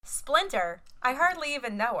Splinter. I hardly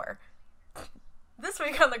even know her. This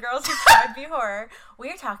week on The Girls Who Cried Be Horror, we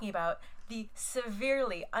are talking about the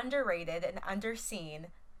severely underrated and underseen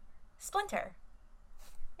Splinter.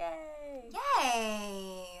 Yay!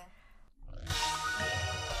 Yay!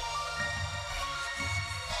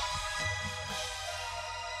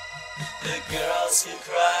 The Girls Who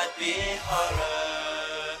Cried Be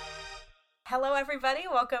Horror. Hello, everybody.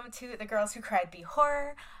 Welcome to The Girls Who Cried Be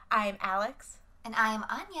Horror. I am Alex. And I am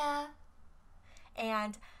Anya.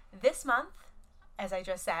 And this month, as I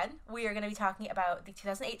just said, we are going to be talking about the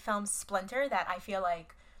 2008 film Splinter that I feel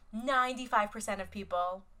like 95% of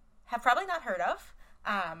people have probably not heard of.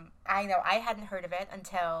 I know I hadn't heard of it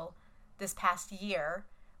until this past year,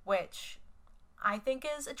 which I think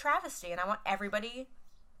is a travesty, and I want everybody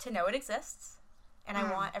to know it exists, and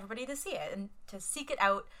I want everybody to see it and to seek it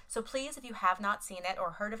out. So please, if you have not seen it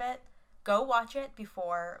or heard of it, go watch it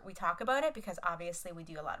before we talk about it, because obviously we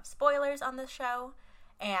do a lot of spoilers on this show,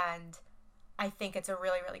 and I think it's a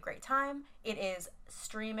really, really great time. It is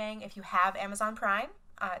streaming. If you have Amazon Prime,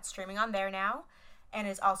 it's streaming on there now, and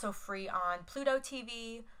it's also free on Pluto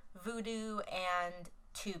TV, Vudu, and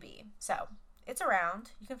Tubi. So it's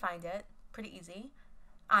around. You can find it pretty easy.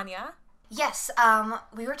 Anya? Yes,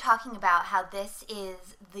 we were talking about how this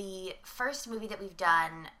is the first movie that we've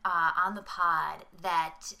done on the pod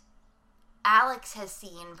that Alex has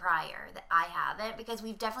seen prior, that I haven't, because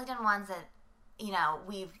we've definitely done ones that, you know,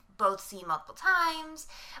 we've both seen multiple times,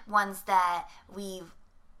 ones that we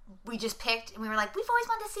just picked and we were like, we've always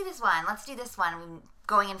wanted to see this one, let's do this one. We're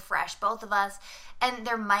going in fresh, both of us, and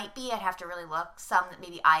there might be, I'd have to really look, some that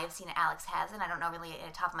maybe I have seen and Alex hasn't. I don't know really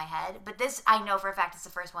at the top of my head, but this I know for a fact is the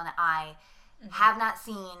first one that I have not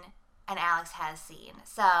seen and Alex has seen.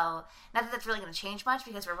 So not that that's really going to change much,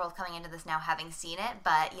 because we're both coming into this now having seen it,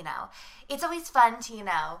 but you know, it's always fun to, you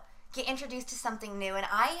know, get introduced to something new. And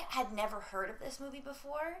I had never heard of this movie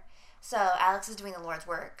before, so Alex is doing the Lord's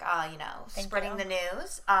work, you know, spreading the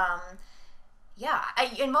news. Yeah,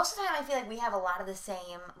 and most of the time I feel like we have a lot of the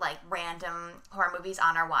same, like, random horror movies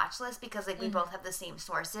on our watch list, because, like, we both have the same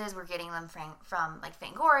sources. We're getting them from like,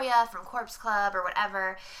 Fangoria, from Corpse Club, or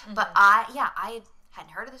whatever. But I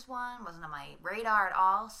hadn't heard of this one, wasn't on my radar at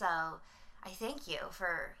all, so I thank you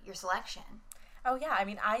for your selection. Oh, yeah, I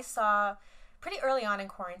mean, I saw pretty early on in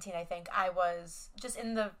quarantine, I think. I was just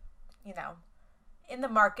in the, you know, in the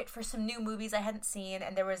market for some new movies I hadn't seen,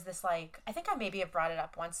 and there was this, like, I think I maybe have brought it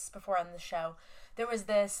up once before on the show, there was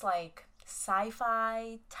this, like,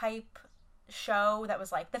 sci-fi type show that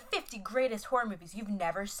was like the 50 greatest horror movies you've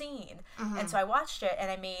never seen. And so I watched it,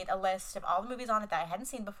 and I made a list of all the movies on it that I hadn't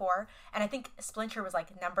seen before, and I think Splinter was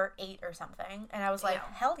like number 8 or something, and I was like,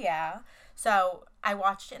 hell yeah. So I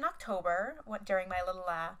watched it in October during my little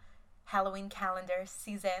Halloween calendar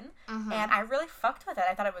season, and I really fucked with it.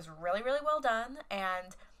 I thought it was really, really well done,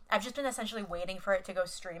 and I've just been essentially waiting for it to go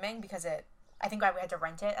streaming, because I think we had to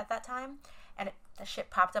rent it at that time, and the shit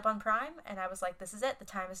popped up on Prime, and I was like, this is it, the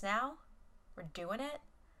time is now, we're doing it.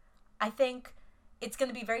 I think it's going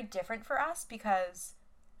to be very different for us, because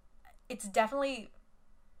it's definitely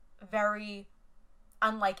very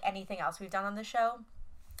unlike anything else we've done on the show.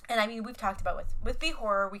 And I mean, we've talked about with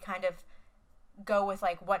B-horror, we kind of go with,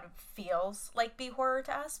 like, what feels like B-horror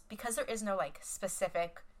to us, because there is no, like,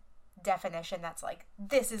 specific definition that's like,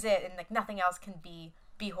 this is it, and, like, nothing else can be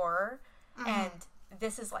B-horror. And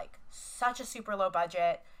this is, like, such a super low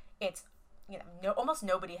budget. It's, you know, almost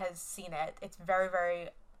nobody has seen it. It's very, very,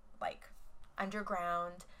 like,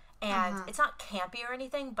 underground, and it's not campy or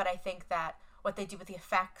anything, but I think that what they do with the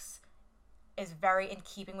effects is very in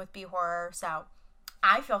keeping with B-horror, so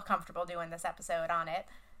I feel comfortable doing this episode on it.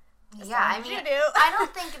 Yeah, I mean, I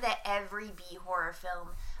don't think that every B-horror film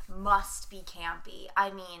must be campy. I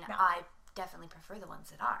mean, no. I definitely prefer the ones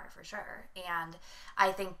that are, for sure. And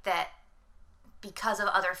I think that because of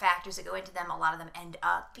other factors that go into them, a lot of them end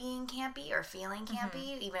up being campy or feeling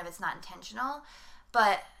campy, even if it's not intentional.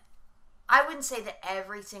 But I wouldn't say that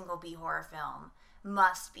every single B-horror film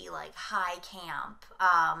must be, like, high camp.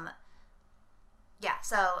 Yeah,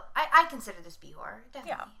 so I consider this B-horror,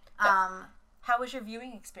 definitely. Yeah. How was your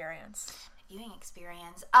viewing experience? It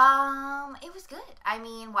was good. I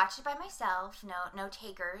mean, watched it by myself. No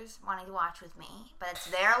takers wanting to watch with me, but it's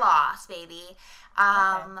their loss, baby.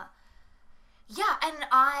 Okay. Yeah, and as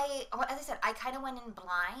I said, I kind of went in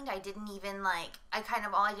blind. I didn't even, like,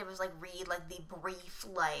 all I did was, like, read, like, the brief,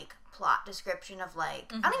 like, plot description of,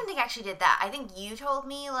 like, I don't even think I actually did that. I think you told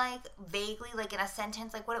me, like, vaguely, like, in a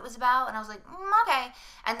sentence, like, what it was about, and I was like, okay.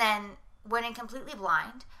 And then went in completely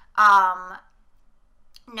blind.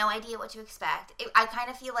 No idea what to expect. I kind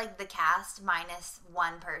of feel like the cast minus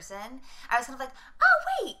one person, I was kind of like,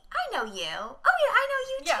 oh, wait, I know you. Oh, yeah, I know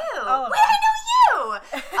you too. all of Wait, them. I know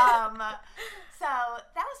you. So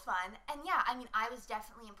that was fun. And yeah, I mean, I was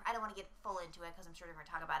definitely, I don't want to get full into it because I'm sure we're going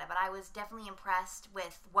to talk about it, but I was definitely impressed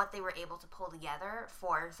with what they were able to pull together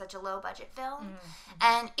for such a low budget film. Mm-hmm.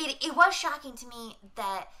 And it was shocking to me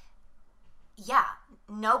that, yeah,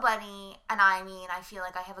 nobody, and I mean, I feel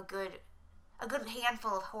like I have a good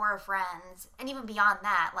handful of horror friends, and even beyond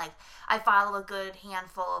that, like, I follow a good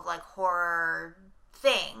handful of, like, horror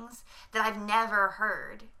things that I've never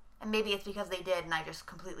heard. And maybe it's because they did and I just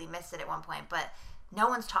completely missed it at one point, but no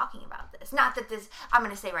one's talking about this. Not that this, I'm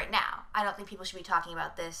going to say right now, I don't think people should be talking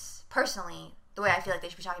about this personally the way I feel like they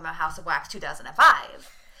should be talking about House of Wax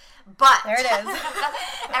 2005. But there it is.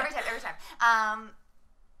 every time.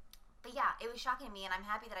 But yeah, it was shocking to me, and I'm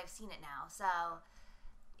happy that I've seen it now. So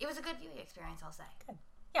it was a good viewing experience, I'll say. Good.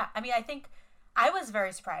 Yeah, I mean, I think I was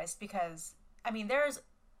very surprised because, I mean, there's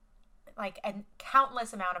like a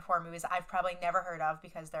countless amount of horror movies I've probably never heard of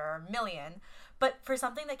because there are a million. But for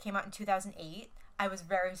something that came out in 2008, I was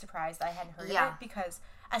very surprised I hadn't heard of it because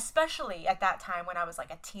especially at that time when I was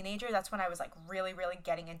like a teenager, that's when I was like really, really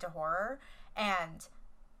getting into horror. And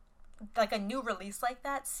like a new release like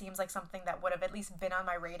that seems like something that would have at least been on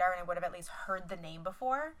my radar and I would have at least heard the name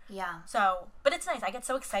before. Yeah. So, but it's nice. I get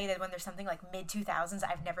so excited when there's something like mid-2000s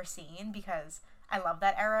I've never seen because I love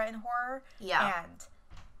that era in horror. Yeah. And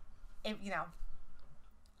it, you know,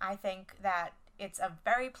 I think that it's a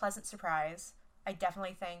very pleasant surprise. I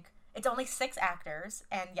definitely think it's only 6 actors,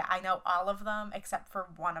 and yeah, I know all of them except for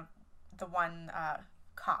one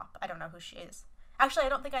cop. I don't know who she is. Actually, I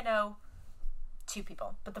don't think I know 2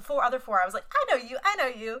 people, but the other four, I was like, I know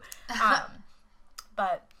you.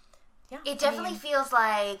 But yeah, it definitely feels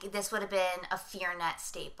like this would have been a Fearnet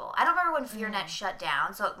staple. I don't remember when Fearnet shut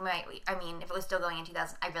down, so it might. I mean, if it was still going in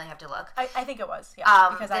 2000, I really have to look. I think it was, yeah,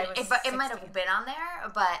 because it might have been on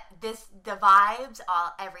there, but the vibes,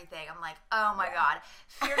 everything. I'm like, oh my god,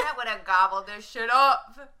 Fearnet would have gobbled this shit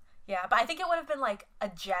up. Yeah, but I think it would have been like a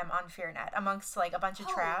gem on Fearnet amongst like a bunch of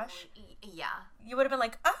trash. Yeah, you would have been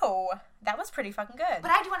like, oh, that was pretty fucking good.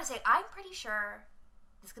 But I do want to say, I'm pretty sure.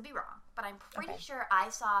 This could be wrong, but I'm pretty sure I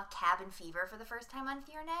saw Cabin Fever for the first time on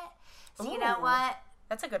Fearnet. So you know what?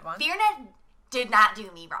 That's a good one. Fearnet did not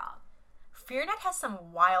do me wrong. Fearnet has some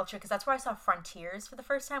wild shit, because that's where I saw Frontiers for the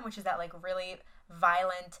first time, which is that like really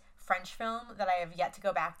violent French film that I have yet to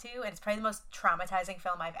go back to, and it's probably the most traumatizing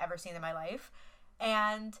film I've ever seen in my life.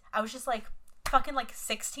 And I was just like fucking like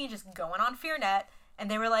 16 just going on Fearnet,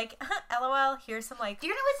 and they were like, LOL, here's some like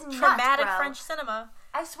traumatic French cinema.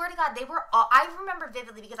 I swear to God, they were all. I remember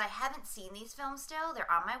vividly because I haven't seen these films still.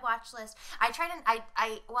 They're on my watch list. I try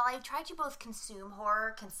to both consume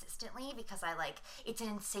horror consistently because it's an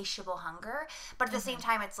insatiable hunger, but at the same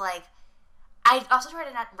time, it's like I also try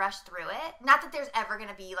to not rush through it. Not that there's ever going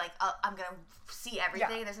to be like, I'm going to see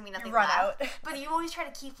everything. Yeah. There's going to be nothing left. But you always try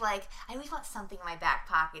to keep I always want something in my back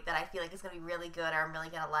pocket that I feel like is going to be really good or I'm really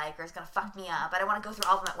going to like or is going to fuck me up. I don't want to go through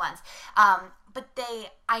all of them at once. But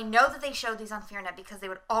I know that they showed these on Fearnet because they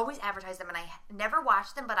would always advertise them, and I never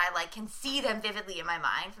watched them, but I can see them vividly in my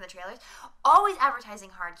mind from the trailers. Always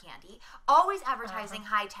advertising Hard Candy. Always advertising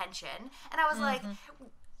High Tension. And I was like...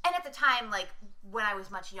 And at the time, when I was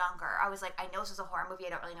much younger, I was like, I know this is a horror movie. I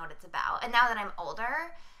don't really know what it's about. And now that I'm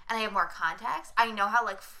older and I have more context, I know how,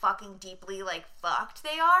 fucking deeply, fucked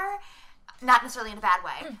they are. Not necessarily in a bad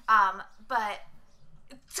way. But,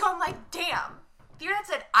 so I'm like, damn. Fearnet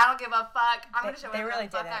said, I don't give a fuck. I'm going to show whatever the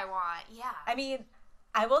fuck I want. Yeah. I mean,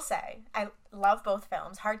 I will say, I love both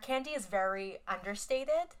films. Hard Candy is very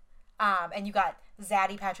understated. And you got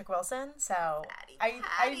Zaddy Patrick Wilson, so I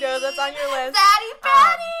know that's on your list. Zaddy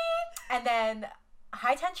Patty! And then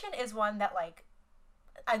High Tension is one that,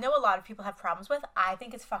 I know a lot of people have problems with. I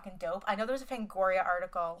think it's fucking dope. I know there was a Fangoria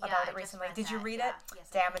article about it recently. Did you read it? Yes,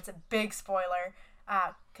 damn, it's a big spoiler.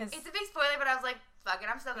 It's a big spoiler, but I was like, fuck it,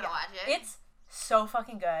 I'm still gonna watch it. It's so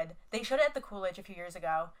fucking good. They showed it at the Coolidge a few years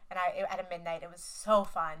ago, and at a midnight. It was so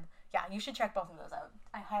fun. Yeah, you should check both of those out.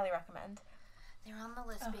 I highly recommend. They're on the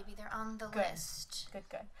list, baby. They're on the list. Good.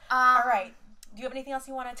 All right. Do you have anything else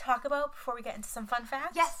you want to talk about before we get into some fun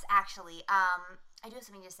facts? Yes, actually. I do have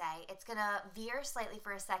something to say. It's going to veer slightly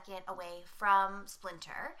for a second away from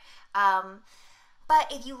Splinter. But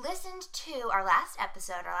if you listened to our last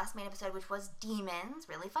main episode, which was Demons,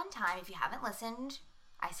 really fun time. If you haven't listened,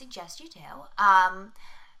 I suggest you do.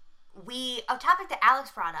 A topic that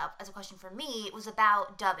Alex brought up as a question for me was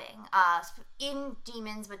about dubbing in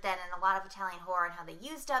Demons, but then in a lot of Italian horror and how they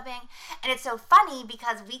use dubbing. And it's so funny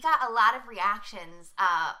because we got a lot of reactions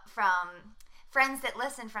from friends that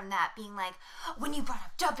listen from that being like, when you brought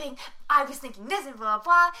up dubbing, I was thinking this and blah, blah,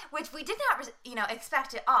 blah, which we did not,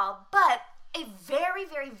 expect at all. But a very,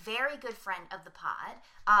 very, very good friend of the pod,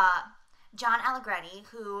 John Allegretti,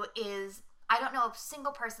 who is, I don't know a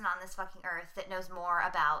single person on this fucking earth that knows more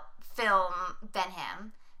about film than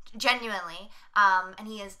him. Genuinely. And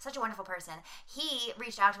he is such a wonderful person. He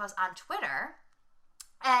reached out to us on Twitter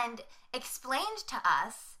and explained to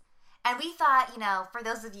us, and we thought, for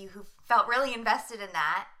those of you who felt really invested in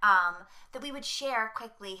that, that we would share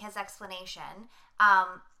quickly his explanation.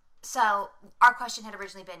 So our question had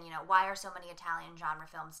originally been, why are so many Italian genre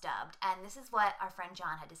films dubbed? And this is what our friend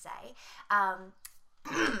John had to say.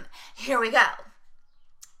 Here we go.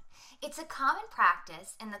 It's a common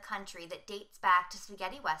practice in the country that dates back to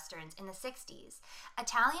spaghetti westerns in the 60s.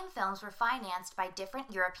 Italian films were financed by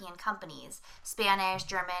different European companies, Spanish,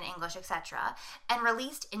 German, English, etc., and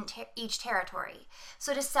released in each territory.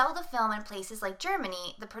 So to sell the film in places like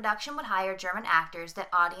Germany, the production would hire German actors that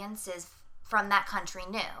audiences from that country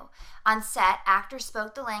knew. On set, actors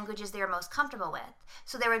spoke the languages they were most comfortable with,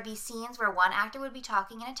 so there would be scenes where one actor would be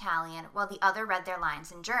talking in Italian while the other read their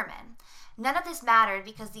lines in German. None of this mattered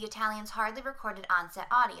because the Italians hardly recorded on-set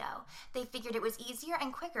audio. They figured it was easier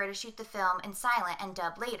and quicker to shoot the film in silent and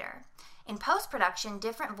dub later. In post-production,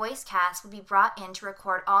 different voice casts would be brought in to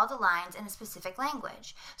record all the lines in a specific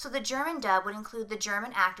language. So the German dub would include the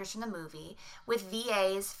German actors from the movie, with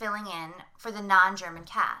VAs filling in for the non-German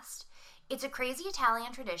cast. It's a crazy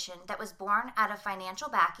Italian tradition that was born out of financial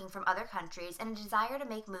backing from other countries and a desire to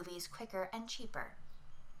make movies quicker and cheaper.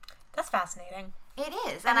 That's fascinating. It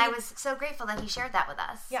is, and I was so grateful that he shared that with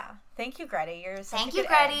us. Yeah. Thank you, Gretty. You're such Thank a you, good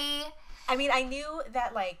Gretty. egg. I mean, I knew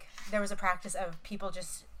that, there was a practice of people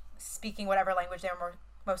just speaking whatever language they were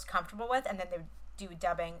most comfortable with, and then they would do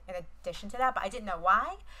dubbing in addition to that, but I didn't know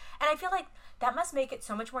why. And I feel like that must make it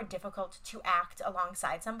so much more difficult to act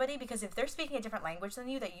alongside somebody, because if they're speaking a different language than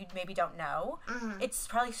you that you maybe don't know, it's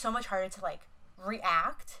probably so much harder to,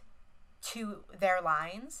 react to their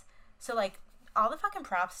lines. So, all the fucking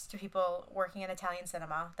props to people working in Italian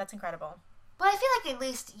cinema. That's incredible. Well, I feel like at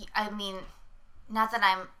least, not that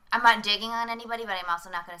I'm not digging on anybody, but I'm also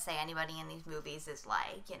not going to say anybody in these movies is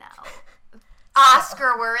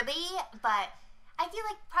Oscar worthy, but I feel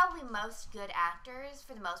like probably most good actors,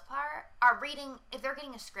 for the most part, are reading, if they're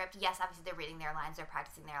getting a script, yes, obviously they're reading their lines, they're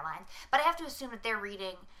practicing their lines, but I have to assume that they're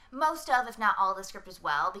reading most of, if not all, the script as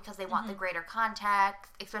well, because they want the greater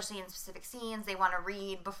context, especially in specific scenes. They want to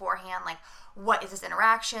read beforehand, what is this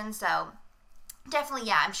interaction? So definitely,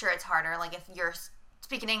 yeah, I'm sure it's harder. If you're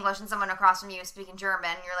speaking English and someone across from you is speaking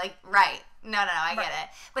German, you're like, right, no, I get it.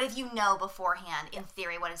 But if you know beforehand, in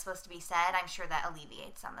theory, what is supposed to be said, I'm sure that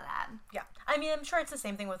alleviates some of that. Yeah. I mean, I'm sure it's the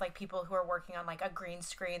same thing with, people who are working on, a green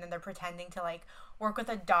screen and they're pretending to, work with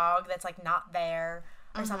a dog that's, not there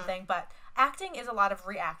or something. But acting is a lot of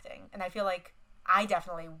reacting. And I feel like I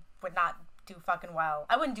definitely would not do fucking well.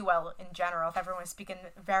 I wouldn't do well in general. If everyone was speaking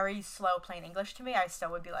very slow, plain English to me, I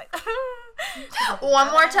still would be like,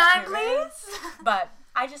 one more time, please. But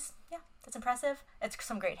I just, that's impressive. It's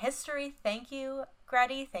some great history. Thank you,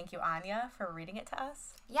 Gretty. Thank you, Anya, for reading it to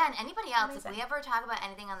us. Yeah, and anybody else, if we ever talk about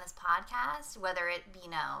anything on this podcast, whether it be,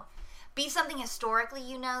 be something historically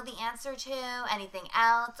the answer to, anything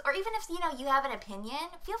else, or even if, you have an opinion,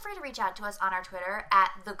 feel free to reach out to us on our Twitter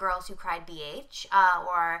at thegirlswhocriedbh,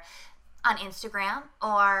 or on Instagram,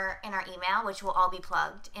 or in our email, which will all be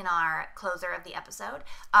plugged in our closer of the episode.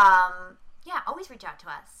 Always reach out to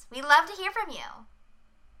us. We love to hear from you.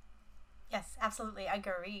 Yes, absolutely.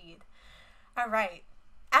 Agreed. All right.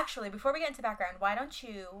 Actually, before we get into background, why don't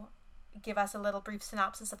you give us a little brief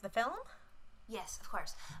synopsis of the film? Yes, of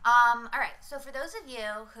course. All right. So for those of you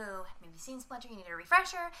who have maybe seen Splinter, you need a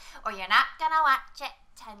refresher, or you're not going to watch it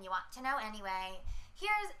and you want to know anyway,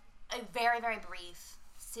 here's a very, very brief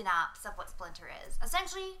synopsis of what Splinter is.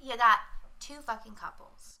 Essentially, you got two fucking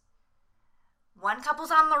couples. One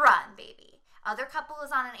couple's on the run, baby. Other couple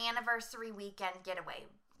is on an anniversary weekend getaway.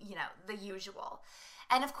 The usual.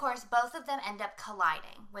 And of course, both of them end up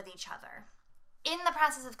colliding with each other. In the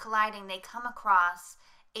process of colliding, they come across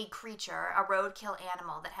a creature, a roadkill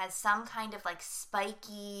animal that has some kind of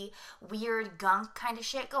spiky, weird gunk kind of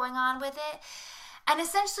shit going on with it. And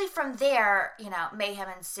essentially from there, mayhem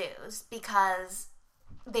ensues because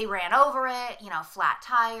they ran over it, flat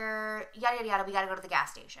tire, yada, yada, yada, we gotta go to the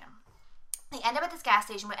gas station. They end up at this gas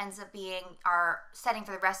station, what ends up being our setting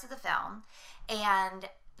for the rest of the film, and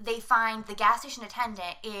they find the gas station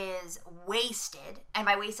attendant is wasted, and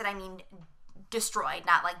by wasted I mean destroyed,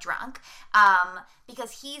 not like drunk,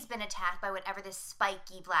 because he's been attacked by whatever this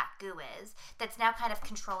spiky black goo is that's now kind of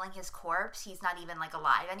controlling his corpse. He's not even like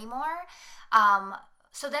alive anymore.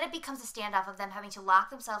 So then it becomes a standoff of them having to lock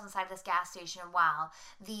themselves inside this gas station while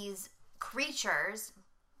these creatures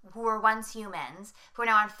who were once humans, who are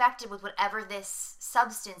now infected with whatever this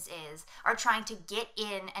substance is, are trying to get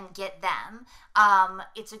in and get them.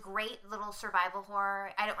 It's a great little survival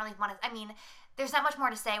horror. I don't really want to... I mean, there's not much more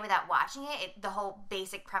to say without watching it. The whole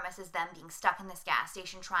basic premise is them being stuck in this gas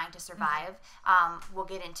station trying to survive. We'll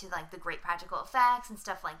get into, like, the great practical effects and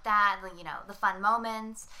stuff like that, you know, the fun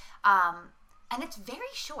moments. And it's very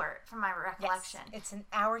short, from my recollection. Yes, it's an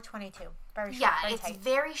hour 22. Very short. Yeah, very it's tight.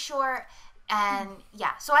 very short. And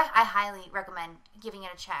yeah, so I highly recommend giving it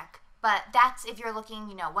a check. But that's, if you're looking,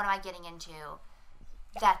 you know, what am I getting into?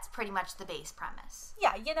 That's pretty much the base premise.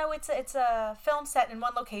 Yeah, you know, it's a film set in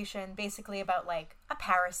one location, basically about, like, a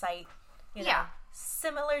parasite, you know,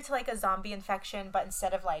 similar to, like, a zombie infection, but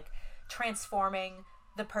instead of, like, transforming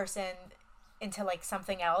the person into, like,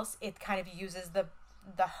 something else, it kind of uses them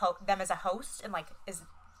as a host and, like, is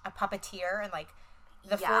a puppeteer, and, like,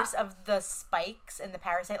 the force of the spikes and the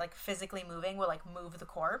parasite, like, physically moving will, like, move the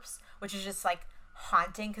corpse, which is just, like,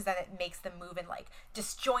 haunting, because then it makes them move in, like,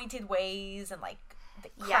 disjointed ways and, like, they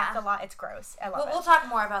crack a lot. It's gross. I love it. We'll talk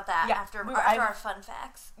more about that after our fun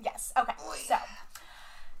facts. Yes. Okay. So,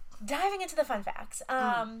 diving into the fun facts.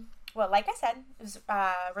 Well, like I said, it was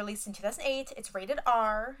released in 2008. It's rated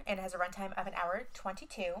R, and it has a runtime of an hour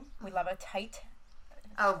 22. We love a tight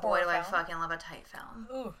Oh, boy, do I film. fucking love a tight film.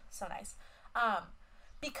 Ooh, so nice.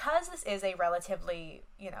 Because this is a relatively,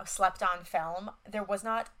 you know, slept-on film, there was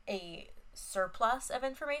not a surplus of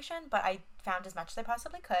information, but I found as much as I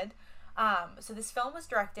possibly could. So this film was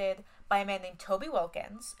directed by a man named Toby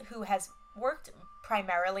Wilkins, who has worked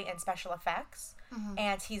primarily in special effects,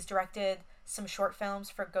 and he's directed some short films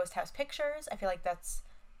for Ghost House Pictures. I feel like that's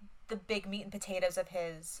the big meat and potatoes of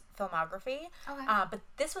his filmography. Okay. But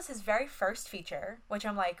this was his very first feature, which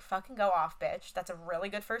I'm like, fucking go off, bitch. That's a really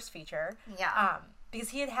good first feature. Yeah. Because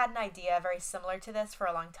he had an idea very similar to this for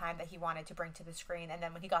a long time that he wanted to bring to the screen, and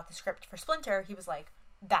then when he got the script for Splinter, he was like,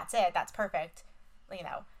 that's it, that's perfect. You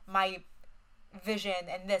know, my vision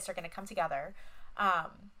and this are going to come together.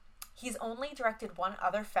 He's only directed one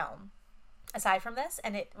other film aside from this,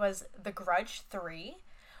 and it was The Grudge 3,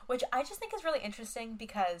 which I just think is really interesting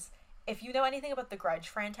because if you know anything about the Grudge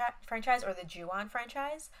franchise or the Ju-On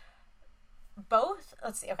franchise, both,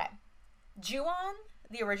 let's see, okay, Ju-On,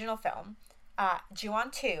 the original film, Ju-On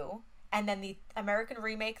 2, and then the American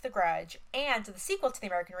remake, The Grudge, and the sequel to the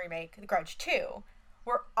American remake, The Grudge 2,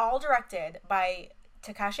 were all directed by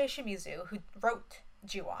Takashi Shimizu, who wrote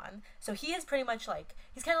Ju-On. So he is pretty much like,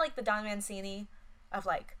 he's kind of like the Don Mancini of,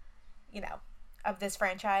 like, you know, of this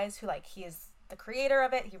franchise, who, like, he is the creator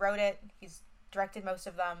of it, he wrote it, he's directed most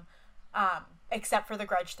of them, except for The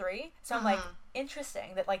Grudge 3. So I'm like,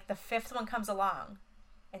 interesting that, like, the fifth one comes along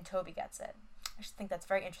and Toby gets it. I just think that's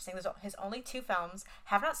very interesting. There's his only 2 films.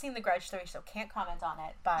 Have not seen The Grudge 3, so can't comment on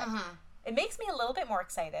it, but it makes me a little bit more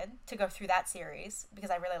excited to go through that series because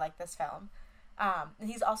I really like this film. And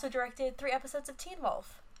he's also directed 3 episodes of Teen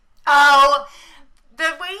Wolf. Oh,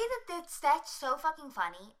 the way that's so fucking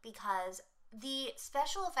funny, because the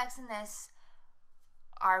special effects in this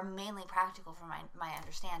are mainly practical from my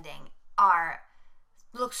understanding,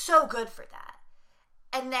 look so good for that.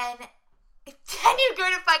 And then you go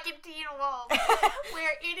to fucking Teen Wolf,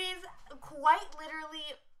 where it is quite literally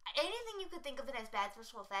anything you could think of it as bad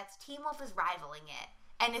special effects, Teen Wolf is rivaling it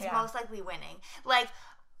and is most likely winning. Like,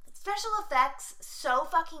 special effects so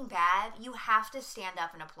fucking bad, you have to stand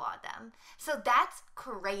up and applaud them. So that's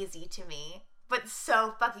crazy to me, but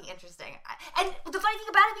so fucking interesting. And the funny thing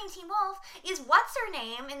about it being Teen Wolf is, what's her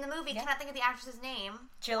name in the movie? Cannot think of the actress's name.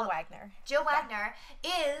 Jill Wagner. Jill Wagner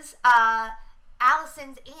is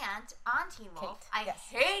Allison's aunt on Teen Wolf. Kate,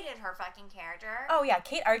 I hated her fucking character. Oh yeah,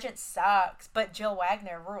 Kate Argent sucks, but Jill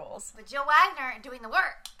Wagner rules. But Jill Wagner doing the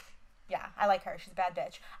work. Yeah, I like her. She's a bad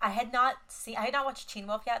bitch. I had not watched Teen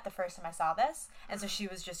Wolf yet the first time I saw this, and so she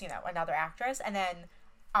was just, you know, another actress. And then,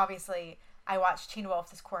 obviously, I watched Teen Wolf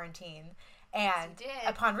this quarantine, and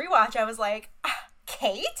upon rewatch, I was like,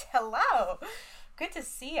 Kate, hello, good to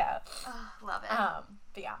see you. Oh, love it.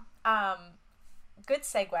 But yeah, good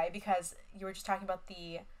segue, because you were just talking about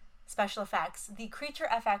the special effects. The creature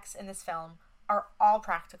effects in this film are all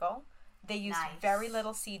practical. They use very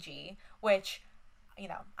little CG, which, you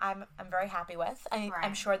know, I'm very happy with.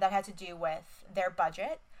 I'm sure that had to do with their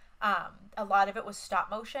budget. A lot of it was stop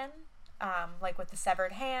motion, like with the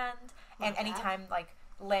severed hand, and anytime like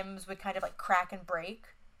limbs would kind of like crack and break,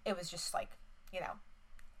 it was just like, you know,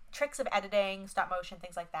 tricks of editing, stop motion,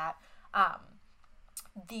 things like that.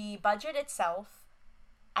 The budget itself,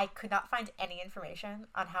 I could not find any information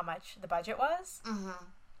on how much the budget was.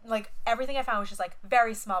 Like, everything I found was just, like,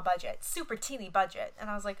 very small budget, super teeny budget. And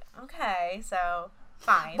I was like, okay, so,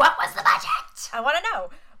 fine. What was the budget? I want to know.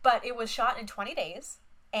 But it was shot in 20 days,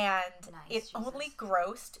 and it only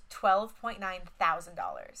grossed $12.9 thousand.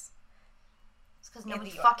 It's because nobody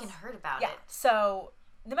fucking heard about it. So,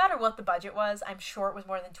 no matter what the budget was, I'm sure it was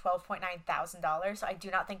more than $12.9 thousand. So, I do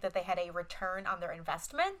not think that they had a return on their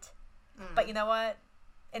investment. But you know what?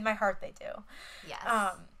 In my heart, they do.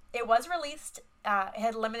 Yes. It was released, it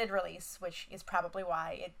had limited release, which is probably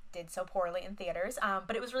why it did so poorly in theaters,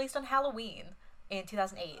 but it was released on Halloween in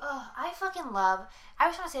 2008. Oh, I fucking love, I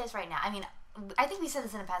just want to say this right now. I mean, I think we said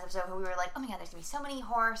this in a past episode where we were like, oh my god, there's going to be so many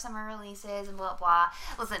horror summer releases and blah, blah.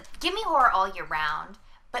 Listen, give me horror all year round,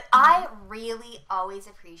 but I really always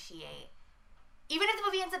appreciate, even if the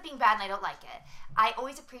movie ends up being bad and I don't like it, I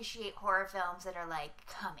always appreciate horror films that are like,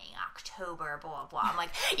 coming October, blah, blah. I'm like,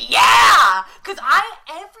 yeah! Because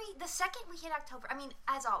the second we hit October, I mean,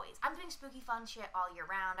 as always, I'm doing spooky fun shit all year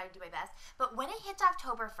round. I do my best. But when it hits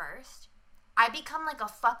October 1st, I become like a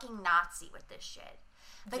fucking Nazi with this shit.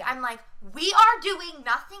 Like, I'm like, we are doing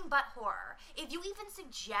nothing but horror. If you even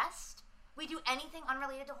suggest we do anything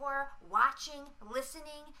unrelated to horror, watching,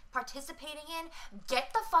 listening, participating in,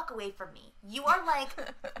 get the fuck away from me. You are like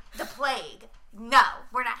the plague. No,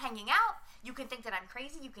 we're not hanging out. You can think that I'm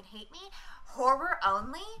crazy. You can hate me. Horror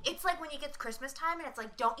only. It's like when it gets Christmas time and it's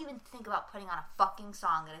like, don't even think about putting on a fucking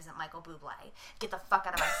song that isn't Michael Bublé. Get the fuck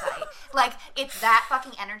out of my sight. Like, it's that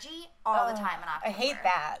fucking energy all the time in October. I hate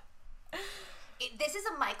that. This is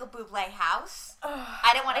a Michael Bublé house.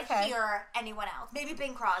 I don't want to hear anyone else. Maybe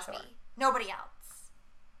Bing Crosby. Sure. Nobody else.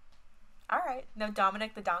 All right. No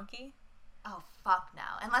Dominic the Donkey? Oh, fuck no.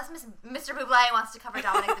 Unless Mr. Bublé wants to cover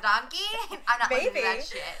Dominic the Donkey, I'm not listening to that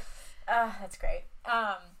shit. That's great.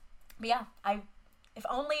 But yeah, if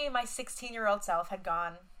only my 16-year-old self had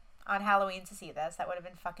gone on Halloween to see this, that would have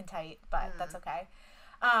been fucking tight, but that's okay.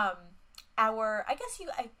 I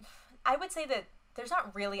would say that there's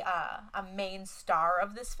not really a main star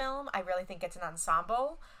of this film. I really think it's an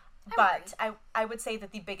ensemble. But I would say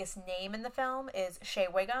that the biggest name in the film is Shea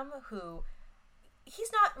Whigham, who,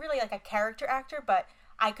 he's not really like a character actor, but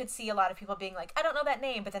I could see a lot of people being like, I don't know that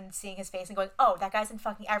name, but then seeing his face and going, oh, that guy's in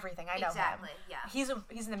fucking everything. I know him. Exactly, yeah. He's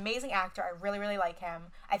an amazing actor. I really, really like him.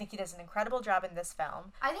 I think he does an incredible job in this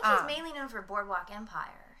film. I think he's mainly known for Boardwalk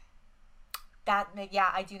Empire.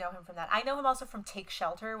 I do know him from that. I know him also from Take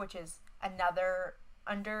Shelter, which is another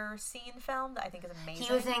underseen film that I think is amazing.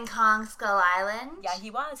 He was in Kong Skull Island. Yeah, he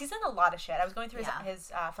was. He's in a lot of shit. I was going through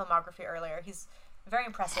his filmography earlier. He's very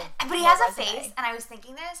impressive. But he has a face, and I was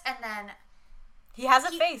thinking this, and then... He has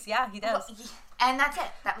a face, yeah, he does. And that's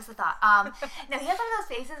it. That was the thought. No, he has one of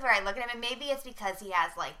those faces where I look at him, and maybe it's because he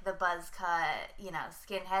has, like, the buzz cut,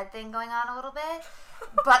 skinhead thing going on a little bit.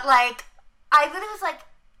 But, like, I literally was like,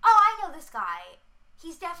 oh, I know this guy.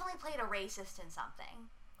 He's definitely played a racist in something.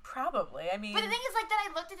 Probably, I mean... But the thing is, like, then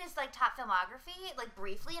I looked at his, like, top filmography, like,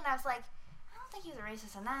 briefly, and I was like, I don't think he was a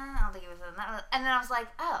racist in that. I don't think he was in that. And then I was like,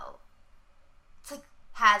 oh. It's like,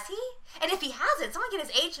 has he? And if he hasn't, someone get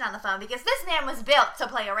his agent on the phone, because this man was built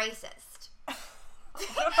to play a racist. I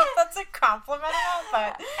don't know if that's a compliment or not,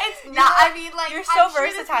 but... It's not. I mean, like, you're so I'm sure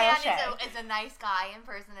versatile, this man is a nice guy in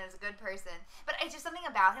person and is a good person. But it's just something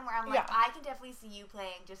about him where I'm like, I can definitely see you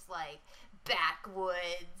playing just, like,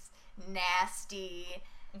 backwoods, nasty...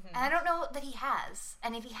 Mm-hmm. And I don't know that he has.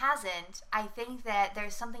 And if he hasn't, I think that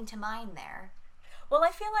there's something to mine there. Well,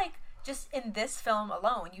 I feel like just in this film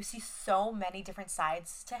alone, you see so many different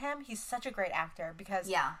sides to him. He's such a great actor because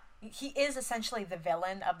he is essentially the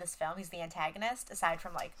villain of this film. He's the antagonist, aside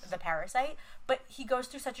from, like, the parasite. But he goes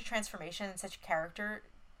through such a transformation and such character.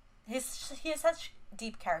 He has such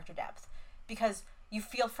deep character depth because you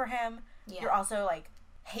feel for him. Yeah. You're also, like,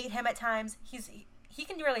 hate him at times. He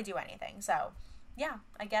can really do anything, so... Yeah,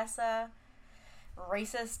 I guess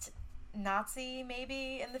racist Nazi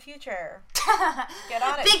maybe in the future. Get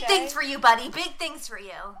on it. Big things for you, buddy. Big things for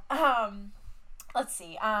you. Let's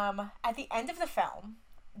see. At the end of the film,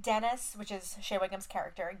 Dennis, which is Shea Whigham's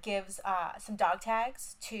character, gives some dog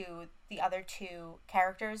tags to the other two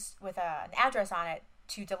characters with an address on it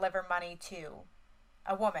to deliver money to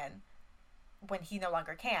a woman when he no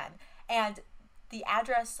longer can. And the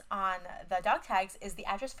address on the dog tags is the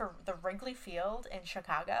address for the Wrigley Field in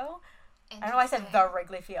Chicago. I don't know why I said the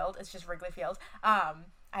Wrigley Field. It's just Wrigley Field. I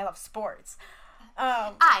love sports.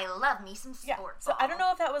 I love me some sports. So I don't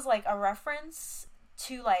know if that was like a reference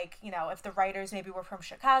to, like, you know, if the writers maybe were from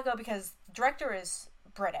Chicago, because the director is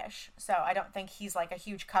British, so I don't think he's, like, a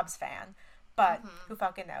huge Cubs fan, but who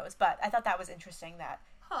fucking knows. But I thought that was interesting that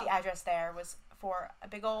the address there was for a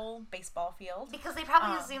big old baseball field. Because they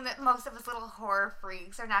probably assume that most of us little horror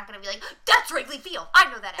freaks are not going to be like, that's Wrigley Field,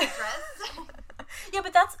 I know that address. Yeah,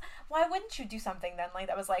 but that's, why wouldn't you do something then, like,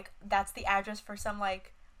 that was like, that's the address for some,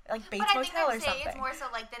 like Bates Motel or something. It's more so,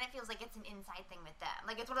 like, then it feels like it's an inside thing with them.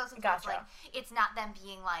 Like, it's one of those things Gotcha. where it's, like, it's not them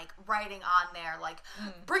being, like, writing on there, like,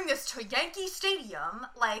 bring this to Yankee Stadium.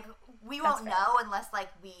 Like, we won't know unless, like,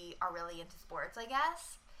 we are really into sports, I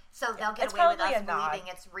guess. So they'll get away with us believing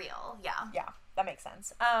it's real. Yeah. Yeah, that makes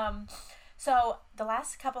sense. So the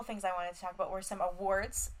last couple things I wanted to talk about were some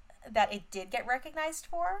awards that it did get recognized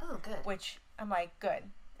for. Oh, good. Which, I'm like, good.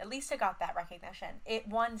 At least it got that recognition. It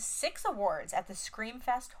won 6 awards at the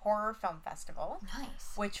Screamfest Horror Film Festival.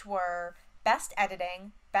 Nice. Which were Best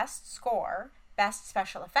Editing, Best Score, Best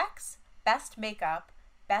Special Effects, Best Makeup,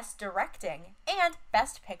 Best Directing, and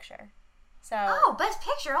Best Picture. So, Best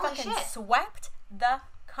Picture, holy fucking shit. swept the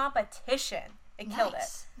competition. It killed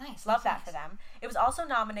it. Nice. Love that for them. It was also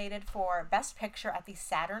nominated for Best Picture at the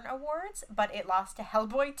Saturn Awards, but it lost to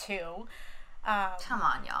Hellboy 2. Come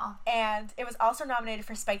on, y'all. And it was also nominated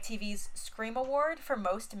for Spike TV's Scream Award for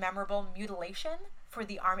Most Memorable Mutilation for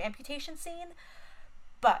the arm amputation scene.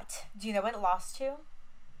 But, do you know what it lost to?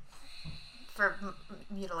 For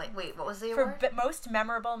mutilate. Wait, what was the For award? Most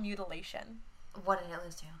Memorable Mutilation. What did it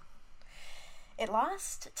lose to? It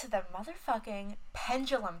lost to the motherfucking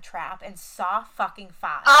pendulum trap in Saw fucking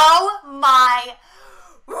 5. Oh my...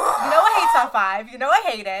 You know I hate Saw 5. You know I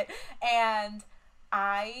hate it. And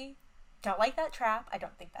I don't like that trap. I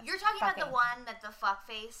don't think that's You're talking about the one that the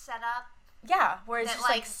fuckface set up? Yeah, where it's that, just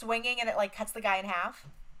like swinging and it like cuts the guy in half.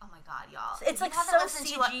 Oh my god, y'all. It's like so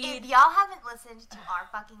CG'd. If y'all haven't listened to our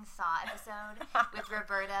fucking Saw episode with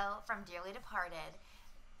Roberto from Dearly Departed,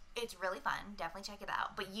 it's really fun. Definitely check it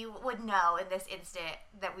out. But you would know in this instant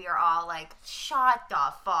that we are all like, shut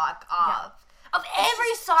the fuck up. Yeah. Of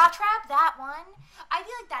every Saw trap, that one, I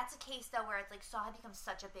feel like that's a case though where it's like Saw had become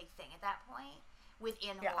such a big thing at that point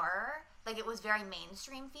within horror. Like, it was very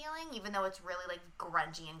mainstream feeling, even though it's really, like,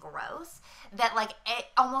 grungy and gross. That, like, it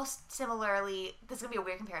almost similarly... This is going to be a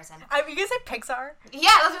weird comparison. You gonna say Pixar?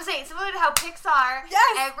 Yeah, I was going to say, similar to how Pixar,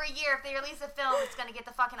 every year, if they release a film, it's going to get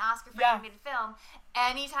the fucking Oscar for animated film.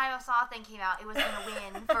 Anytime a Saw thing came out, it was going to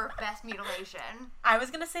win for Best Mutilation. I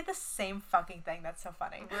was going to say the same fucking thing. That's so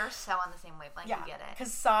funny. We're so on the same wavelength. Yeah, we get it.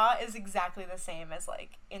 because Saw is exactly the same as,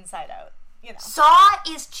 like, Inside Out. You know. Saw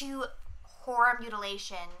is to horror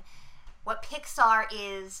mutilation what Pixar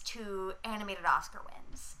is to animated Oscar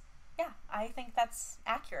wins. Yeah, I think that's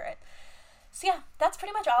accurate. So yeah, that's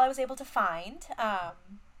pretty much all I was able to find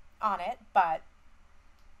on it, but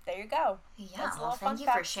there you go. Yeah, well, thank you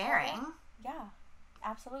for sharing. Yeah,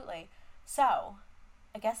 absolutely. So,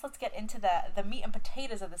 I guess let's get into the meat and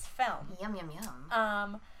potatoes of this film. Yum, yum,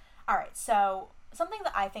 yum. Alright, so something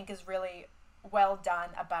that I think is really well done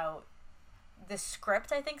about the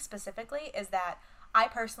script, I think specifically, is that I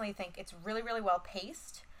personally think it's really, really well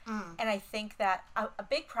paced. And I think that a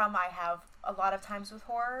big problem I have a lot of times with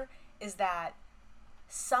horror is that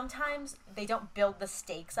sometimes they don't build the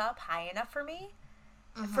stakes up high enough for me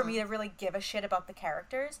to really give a shit about the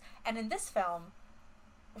characters. And in this film,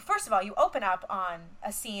 first of all, you open up on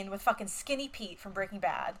a scene with fucking Skinny Pete from Breaking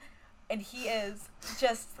Bad. And he's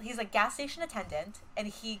a gas station attendant, and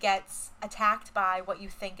he gets attacked by what you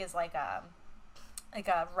think is like a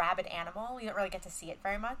rabid animal. You don't really get to see it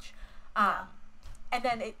very much. And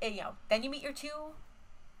then, then you meet your 2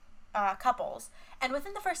 couples. And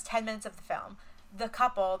within the first 10 minutes of the film, the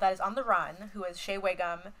couple that is on the run, who is Shea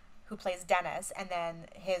Wiggum, who plays Dennis, and then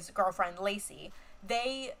his girlfriend, Lacey,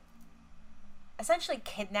 they essentially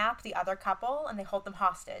kidnap the other couple, and they hold them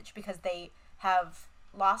hostage because they have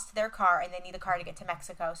lost their car, and they need a car to get to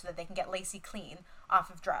Mexico so that they can get Lacey clean off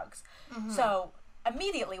of drugs. So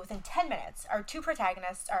immediately, within 10 minutes, our 2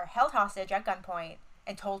 protagonists are held hostage at gunpoint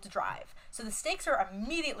and told to drive. So the stakes are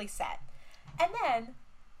immediately set. And then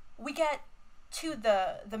we get to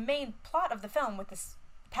the main plot of the film with this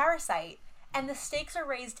parasite, and the stakes are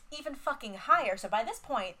raised even fucking higher. So by this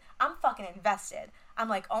point, I'm fucking invested. I'm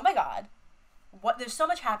like, oh my god, there's so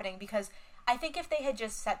much happening, because I think if they had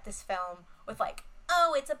just set this film with like,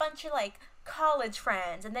 oh, it's a bunch of like college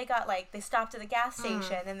friends, and they stopped at the gas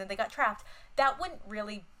station, and then they got trapped, that wouldn't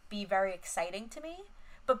really be very exciting to me.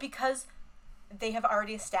 But because they have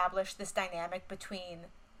already established this dynamic between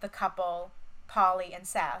the couple, Polly and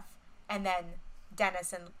Seth, and then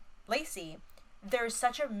Dennis and Lacey, there's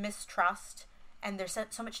such a mistrust, and there's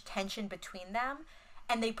so much tension between them,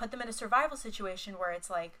 And they put them in a survival situation where it's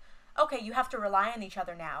like, okay, you have to rely on each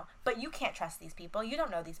other now, but you can't trust these people. You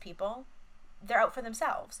don't know these people. They're out for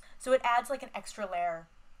themselves. So it adds like an extra layer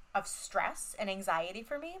of stress and anxiety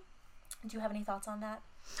for me. Do you have any thoughts on that?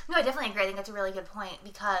 No, I definitely agree. I think that's a really good point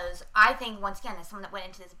because I think, once again, as someone that went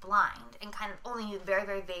into this blind and kind of only knew very,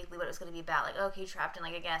 very vaguely what it was going to be about, like, okay, trapped in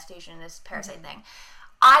like a gas station, this parasite thing,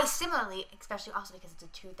 I similarly, especially also because it's a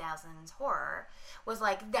 2000s horror, was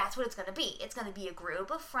like, that's what it's going to be. It's going to be a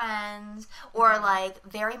group of friends or like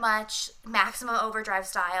very much Maximum Overdrive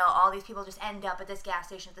style. All these people just end up at this gas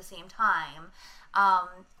station at the same time.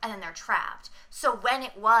 And then they're trapped. So when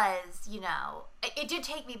it was, you know, it did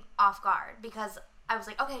take me off guard because I was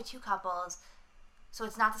like, okay, two couples, so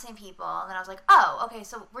it's not the same people. And then I was like, oh, okay,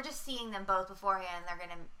 so we're just seeing them both beforehand. They're going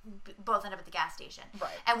to both end up at the gas station.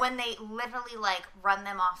 Right. And when they literally, like, run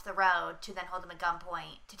them off the road to then hold them at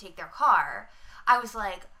gunpoint to take their car, I was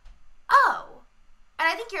like, oh. And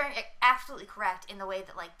I think you're absolutely correct in the way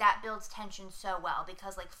that, like, that builds tension so well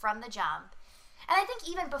because, like, from the jump, and I think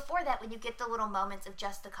even before that, when you get the little moments of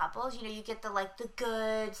just the couples, you know, you get the, like, the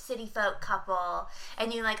good city folk couple,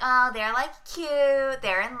 and you're like, oh, they're, like, cute,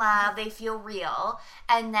 they're in love, they feel real.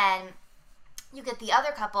 And then you get the other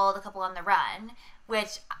couple, the couple on the run,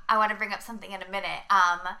 which I want to bring up something in a minute.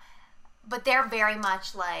 But they're very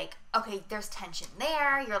much like, okay, there's tension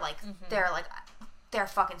there. You're like, they're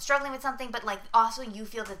fucking struggling with something, but, like, also you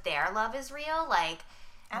feel that their love is real. Like,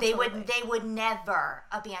 Absolutely. they would never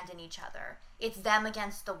abandon each other. It's them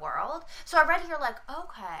against the world. So I read here like,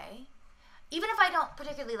 okay, even if I don't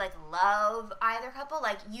particularly like love either couple,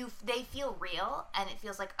 like they feel real, and it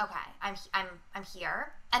feels like, okay, I'm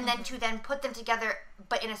here. And then to then put them together,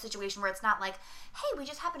 but in a situation where it's not like, hey, we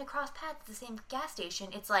just happen to cross paths at the same gas station.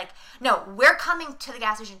 It's like, no, we're coming to the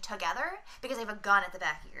gas station together because I have a gun at the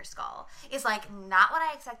back of your skull. It's like not what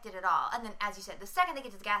I expected at all. And then, as you said, the second they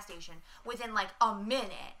get to the gas station, within like a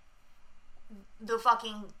minute, the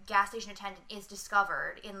fucking gas station attendant is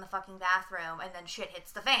discovered in the fucking bathroom, and then shit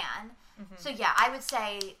hits the fan. So yeah, I would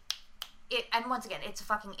say it, and once again, it's a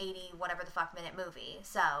fucking 80 whatever the fuck minute movie,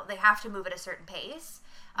 so they have to move at a certain pace.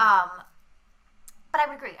 But I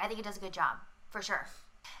would agree. I think it does a good job, for sure.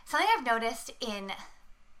 Something I've noticed in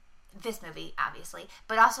this movie, obviously,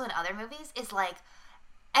 but also in other movies, is like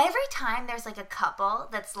every time there's like a couple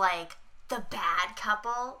that's like the bad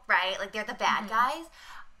couple, right? Like they're the bad guys.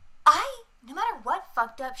 No matter what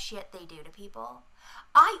fucked up shit they do to people,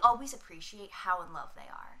 I always appreciate how in love they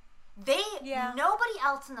are. Nobody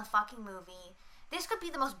else in the fucking movie, this could be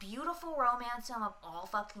the most beautiful romance film of all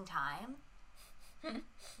fucking time.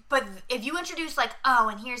 But if you introduce like, oh,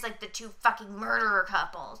 and here's like the two fucking murderer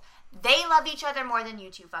couples, they love each other more than you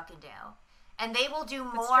two fucking do. And they will do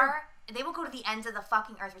more, they will go to the ends of the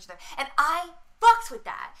fucking earth for each other. And I fucks with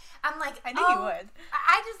that. I'm like, I knew you would.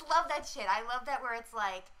 I just love that shit. I love that where it's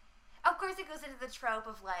like, of course it goes into the trope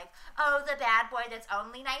of like, oh, the bad boy that's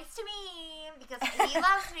only nice to me because he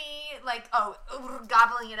loves me. Like, oh,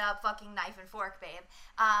 gobbling it up, fucking knife and fork, babe.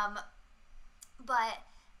 But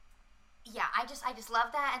yeah, I just love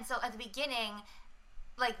that. And so at the beginning,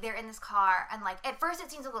 like they're in this car, and like at first it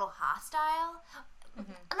seems a little hostile.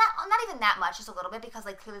 Not even that much, just a little bit, because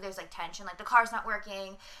like clearly there's like tension. Like the car's not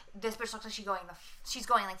working. This bitch looks like she's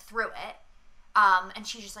going like through it. And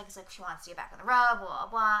she just like is like she wants to get back on the road, blah blah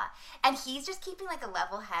blah. And he's just keeping like a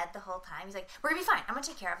level head the whole time. He's like, we're gonna be fine. I'm gonna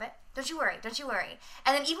take care of it. Don't you worry. Don't you worry.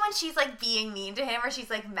 And then even when she's like being mean to him or she's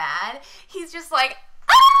like mad, he's just like,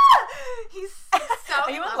 ah! He's so.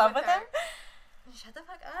 Are you in love with him? Shut the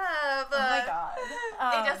fuck up. Oh my god.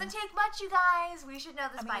 It doesn't take much, you guys. We should know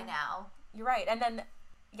this by now. You're right. And then,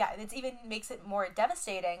 yeah, it even makes it more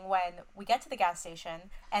devastating when we get to the gas station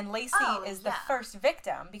and Lacey is the first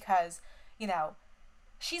victim because, you know,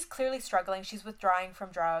 she's clearly struggling. She's withdrawing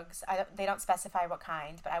from drugs. They don't specify what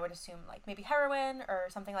kind, but I would assume like maybe heroin or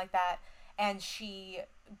something like that. And she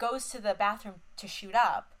goes to the bathroom to shoot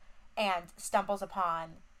up and stumbles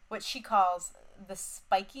upon what she calls the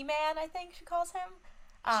spiky man, I think she calls him.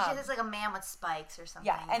 She says it's like a man with spikes or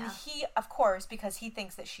something. Yeah, and he, of course, because he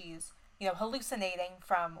thinks that she's, you know, hallucinating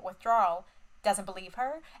from withdrawal, doesn't believe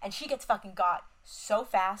her, and she gets fucking got so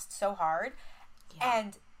fast, so hard,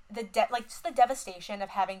 and just the devastation of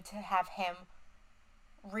having to have him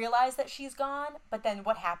realize that she's gone, but then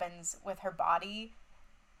what happens with her body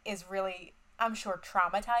is really, I'm sure,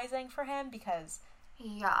 traumatizing for him because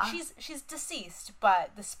she's deceased,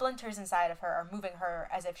 but the splinters inside of her are moving her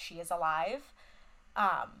as if she is alive,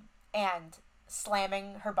 and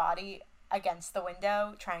slamming her body against the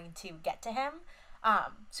window, trying to get to him.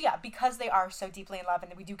 So yeah, because they are so deeply in love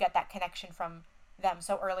and we do get that connection from them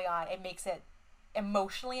so early on, it makes it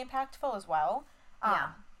emotionally impactful as well.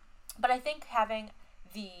 But I think having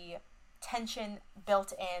the tension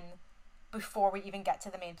built in before we even get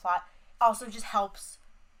to the main plot also just helps,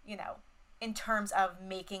 you know, in terms of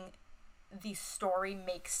making the story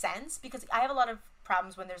make sense, because I have a lot of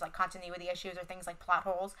problems when there's like continuity issues or things like plot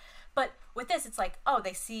holes, but with this it's like, oh,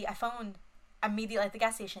 they see a phone immediately at the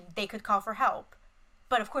gas station, they could call for help,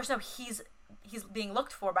 but of course no, he's being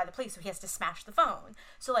looked for by the police, so he has to smash the phone.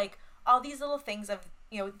 So like all these little things of,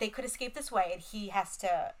 you know, they could escape this way and he has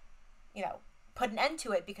to, you know, put an end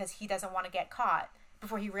to it because he doesn't want to get caught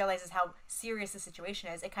before he realizes how serious the situation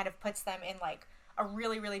is. It kind of puts them in like a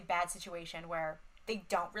really, really bad situation where they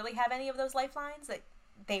don't really have any of those lifelines that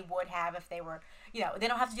they would have if they were, you know, they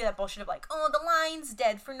don't have to do that bullshit of like, oh, the line's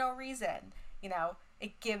dead for no reason. You know,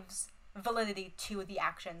 it gives validity to the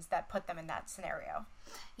actions that put them in that scenario.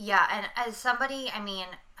 Yeah, and as somebody, I mean,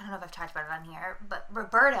 I don't know if I've talked about it on here, but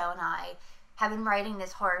Roberto and I have been writing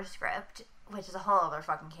this horror script, which is a whole other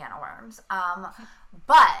fucking can of worms.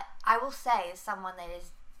 But I will say, as someone that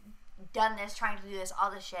has done this, trying to do this,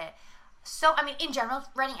 all this shit, so, I mean, in general,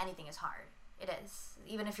 writing anything is hard. It is.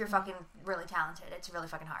 Even if you're fucking really talented, it's really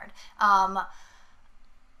fucking hard.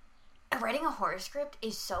 Writing a horror script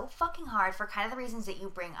is so fucking hard for kind of the reasons that you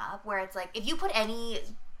bring up, where it's like, if you put any, it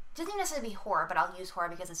doesn't even necessarily be horror, but I'll use horror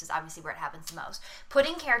because this is obviously where it happens the most.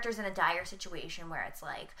 Putting characters in a dire situation where it's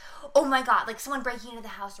like, oh my god, like someone breaking into the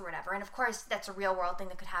house or whatever, and of course that's a real world thing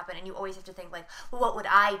that could happen, and you always have to think like, well, what would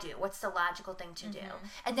I do? What's the logical thing to do?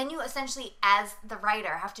 And then you essentially, as the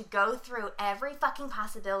writer, have to go through every fucking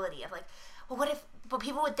possibility of like, well, what if, but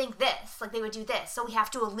people would think this, like they would do this, so we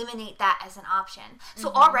have to eliminate that as an option. So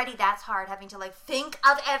already that's hard, having to like think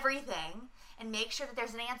of everything and make sure that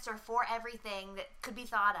there's an answer for everything that could be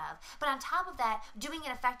thought of. But on top of that, doing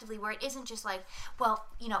it effectively where it isn't just like, well,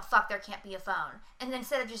 you know, fuck, there can't be a phone. And then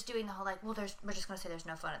instead of just doing the whole like, well, we're just going to say there's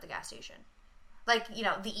no phone at the gas station. Like, you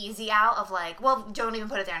know, the easy out of like, well, don't even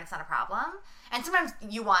put it there and it's not a problem. And sometimes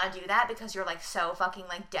you want to do that because you're like so fucking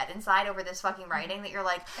like dead inside over this fucking writing that you're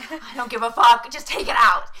like, I don't give a fuck, just take it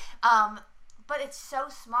out. But it's so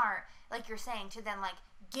smart, like you're saying, to then like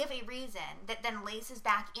give a reason that then laces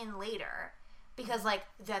back in later. Because, like,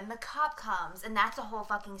 then the cop comes, and that's a whole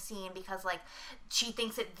fucking scene because, like, she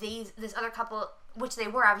thinks that this other couple, which they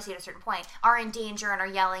were obviously at a certain point, are in danger and are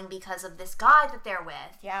yelling because of this guy that they're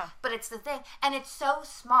with. Yeah. But it's the thing. And it's so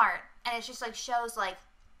smart. And it's just, like, shows, like,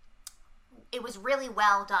 it was really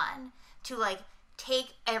well done to, like,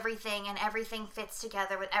 take everything and everything fits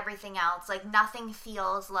together with everything else. Like, nothing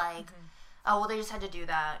feels like, oh, well, they just had to do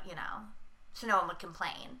that, you know, so no one would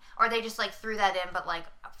complain. Or they just, like, threw that in, but, like,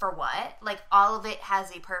 for what? Like, all of it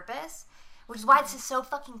has a purpose, which is why it's just so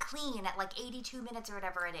fucking clean at, like, 82 minutes or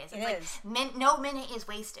whatever it is. It's like, no minute is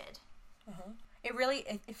wasted. It really,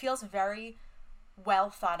 it feels very well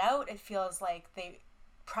thought out. It feels like they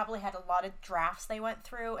probably had a lot of drafts they went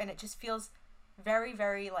through, and it just feels very,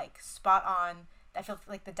 very, like, spot on. I feel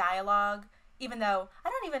like the dialogue, even though, I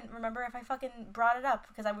don't even remember if I fucking brought it up,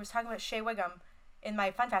 because I was talking about Shea Wiggum in my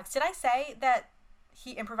fun facts. Did I say that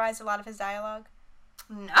he improvised a lot of his dialogue?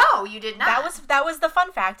 No, you did not. That was the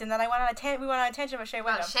fun fact, and then we went on a tangent about Shea Wiggum.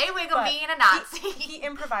 Well, Shea Wiggum being a Nazi. He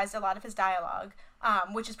improvised a lot of his dialogue,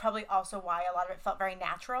 which is probably also why a lot of it felt very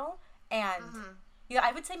natural. And you know,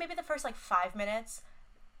 I would say maybe the first like 5 minutes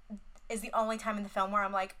is the only time in the film where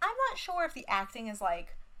I'm like, I'm not sure if the acting is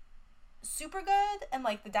like super good and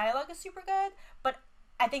like the dialogue is super good, but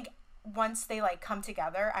I think once they like come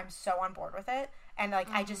together, I'm so on board with it, and like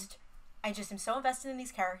I just am so invested in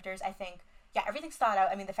these characters. I think, yeah, everything's thought out.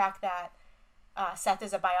 I mean, the fact that Seth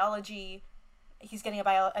is he's getting a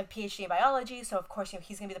PhD in biology, so of course, you know,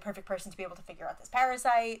 he's gonna be the perfect person to be able to figure out this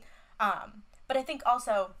parasite. But I think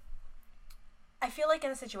also, I feel like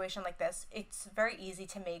in a situation like this, it's very easy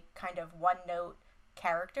to make kind of one-note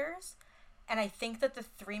characters, and I think that the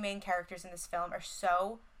three main characters in this film are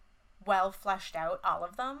so well fleshed out, all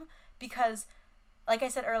of them, because, like I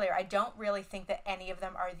said earlier, I don't really think that any of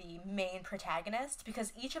them are the main protagonist,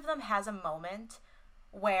 because each of them has a moment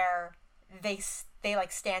where they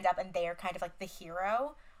like stand up and they are kind of like the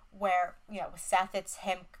hero, where, you know, with Seth, it's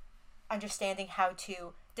him understanding how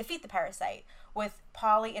to defeat the parasite. With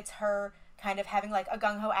Polly, it's her kind of having like a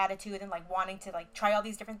gung-ho attitude and like wanting to like try all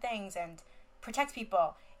these different things and protect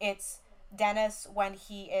people. It's Dennis when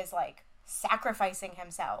he is like sacrificing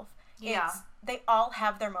himself. Yeah. They all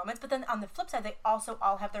have their moments, but then on the flip side, they also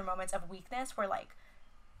all have their moments of weakness where, like,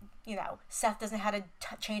 you know, Seth doesn't know how to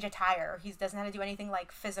change a tire. He doesn't know how to do anything,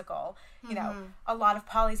 like, physical. You know, a lot of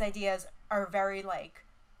Polly's ideas are very, like,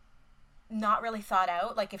 not really thought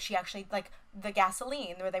out. Like, if she actually, like, the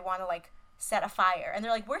gasoline, where they want to, like, set a fire. And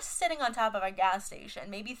they're like, we're sitting on top of a gas station.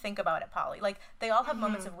 Maybe think about it, Polly. Like, they all have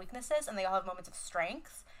moments of weaknesses and they all have moments of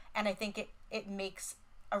strength. And I think it makes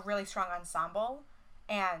a really strong ensemble,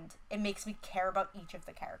 and it makes me care about each of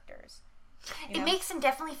the characters. You know? It makes them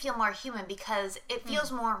definitely feel more human because it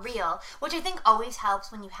feels more real, which I think always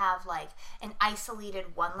helps when you have, like, an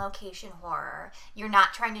isolated one-location horror. You're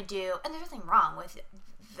not trying to do, and there's nothing wrong with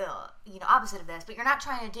the, opposite of this, but you're not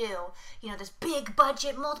trying to do, this big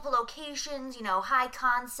budget, multiple locations, high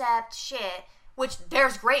concept shit, which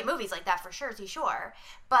there's great movies like that for sure,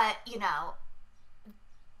 but,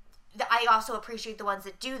 I also appreciate the ones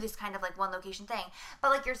that do this kind of, like, one location thing.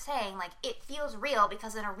 But like you're saying, like, it feels real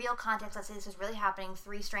because in a real context, let's say this is really happening,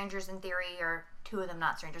 3 strangers in theory, or 2 of them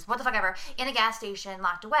not strangers, what the fuck ever, in a gas station,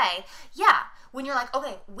 locked away. Yeah, when you're like,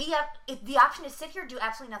 okay, we have, if the option is sit here, do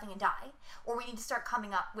absolutely nothing and die, or we need to start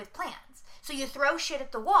coming up with plans. So you throw shit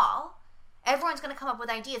at the wall, everyone's going to come up with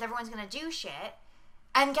ideas, everyone's going to do shit,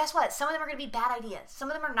 and guess what? Some of them are going to be bad ideas. Some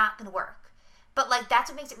of them are not going to work. But, like, that's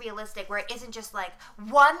what makes it realistic, where it isn't just, like,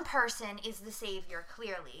 one person is the savior,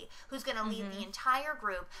 clearly, who's going to lead the entire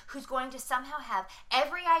group, who's going to somehow have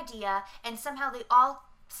every idea, and somehow they all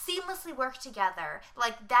seamlessly work together.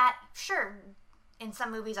 Like, that, sure, in some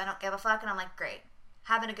movies I don't give a fuck, and I'm like, great,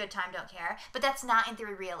 having a good time, don't care. But that's not, in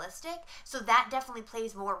theory, realistic. So that definitely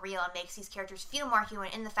plays more real and makes these characters feel more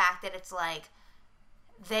human in the fact that it's, like,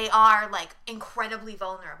 they are, like, incredibly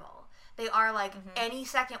vulnerable. They are, like, any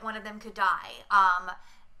second one of them could die.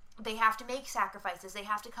 They have to make sacrifices. They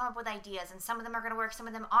have to come up with ideas. And some of them are going to work, some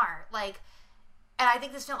of them aren't. Like, and I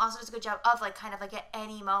think this film also does a good job of, like, kind of, like, at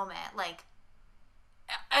any moment, like,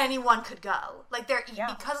 anyone could go. Like,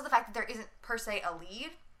 because of the fact that there isn't, per se, a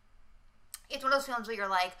lead, it's one of those films where you're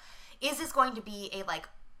like, is this going to be a, like,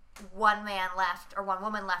 one man left or one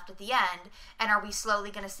woman left at the end, and are we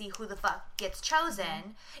slowly going to see who the fuck gets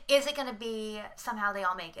chosen? Is it going to be somehow they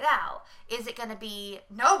all make it out? Is it going to be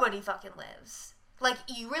nobody fucking lives? Like,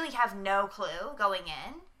 you really have no clue going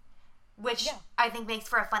in, which I think makes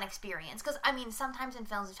for a fun experience. Because, I mean, sometimes in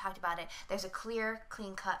films, we've talked about it, there's a clear,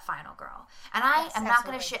 clean-cut final girl. And I'm not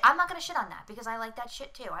going to shit on that, because I like that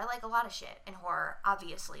shit too. I like a lot of shit in horror,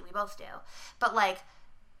 obviously. We both do. But, like,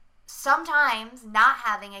 sometimes not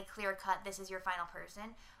having a clear cut, this is your final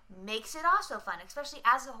person, makes it also fun, especially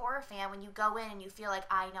as a horror fan, when you go in and you feel like,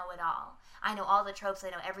 I know it all. I know all the tropes,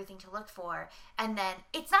 I know everything to look for. And then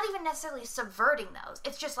it's not even necessarily subverting those.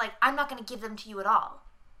 It's just like, I'm not going to give them to you at all.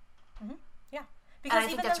 Yeah. Because and I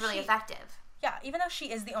think that's really effective. Yeah, even though she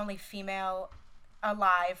is the only female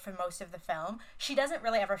alive for most of the film, she doesn't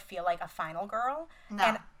really ever feel like a final girl. No.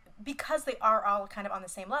 And because they are all kind of on the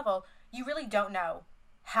same level, you really don't know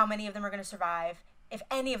how many of them are going to survive, if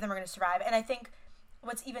any of them are going to survive. And I think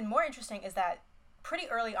what's even more interesting is that pretty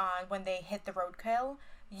early on, when they hit the roadkill,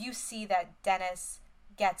 you see that Dennis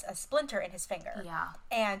gets a splinter in his finger. Yeah.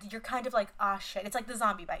 And you're kind of like, oh shit. It's like the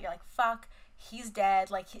zombie bite. You're like, fuck, he's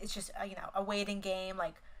dead. Like, it's just, a waiting game,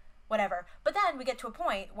 like, whatever. But then we get to a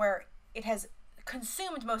point where it has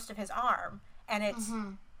consumed most of his arm, and it's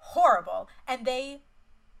horrible. And they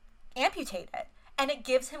amputate it. And it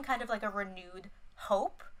gives him kind of like a renewed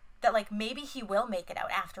hope that, like, maybe he will make it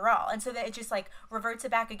out after all. And so that it just, like, reverts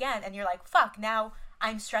it back again, and you're like, fuck, now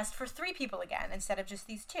I'm stressed for 3 people again instead of just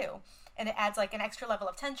these 2. And it adds, like, an extra level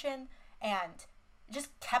of tension, and just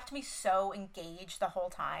kept me so engaged the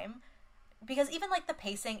whole time. Because even, like, the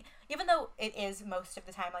pacing, even though it is most of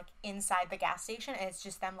the time, like, inside the gas station, and it's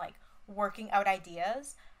just them, like, working out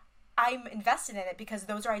ideas, I'm invested in it because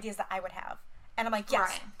those are ideas that I would have. And I'm like,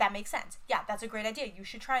 yes, that makes sense. Yeah, that's a great idea. You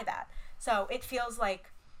should try that. So it feels like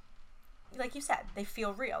you said, they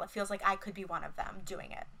feel real. It feels like I could be one of them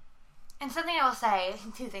doing it. And something I will say,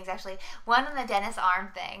 2 things actually. One, on the Dennis arm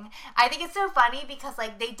thing. I think it's so funny because,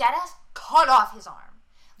 like, Dennis cut off his arm.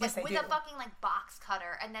 Like, yes, with a fucking, like, box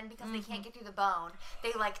cutter. And then because they can't get through the bone,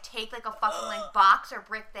 they, like, take, like, a fucking, like, box or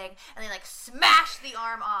brick thing, and they, like, smash the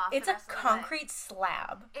arm off. It's a concrete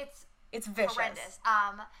slab. It's vicious. Horrendous.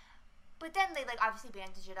 But then they, like, obviously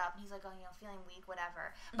bandage it up, and he's like, oh, feeling weak,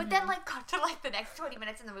 whatever. But then, like, cut to, like, the next 20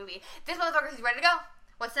 minutes in the movie. This motherfucker, he's ready to go.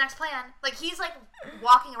 What's the next plan? Like, he's, like,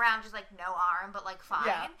 walking around just, like, no arm, but, like, fine.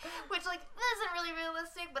 Yeah. Which, like, isn't really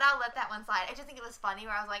realistic, but I'll let that one slide. I just think it was funny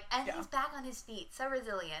where I was like, and he's back on his feet. So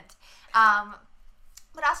resilient.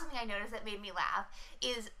 But also something I noticed that made me laugh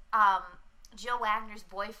is Jill Wagner's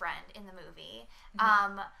boyfriend in the movie.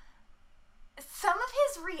 Some of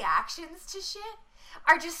his reactions to shit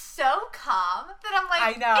are just so calm that I'm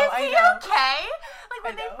like, is he okay? Like,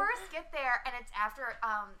 when they first get there, and it's after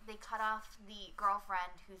they cut off the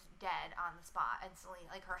girlfriend who's dead on the spot, and Celine,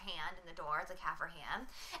 like, her hand in the door, it's like half her hand,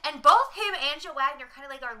 and both him and Joe Wagner kind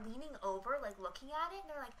of like are leaning over, like looking at it, and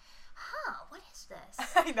they're like, what is this?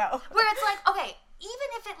 I know. Where it's like, okay, even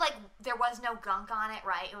if it, like, there was no gunk on it,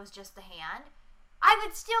 right, it was just the hand, I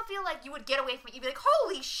would still feel like you would get away from it. You'd be like,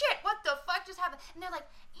 holy shit, what the fuck just happened? And they're like,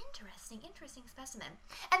 interesting specimen.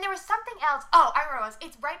 And there was something else. Oh, I remember it was.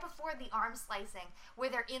 It's right before the arm slicing where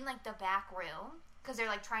they're in, like, the back room because they're,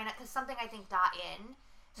 like, trying to, because something, I think, got in.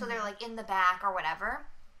 So they're, like, in the back or whatever.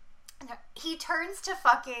 And he turns to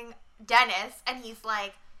fucking Dennis and he's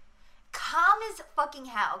like, calm as fucking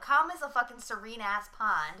hell. Calm as a fucking serene-ass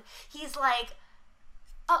pond. He's like,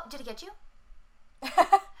 oh, did it get you?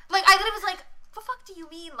 Like, I literally was like, what the fuck do you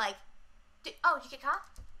mean? Like, did you get caught?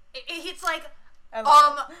 It's like,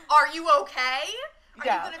 are you okay? Are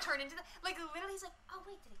you gonna turn into like, literally he's like, oh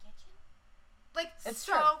wait, did it get you? Like, it's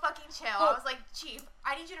so true. Fucking chill. Well, I was like, Chief,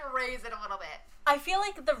 I need you to raise it a little bit. I feel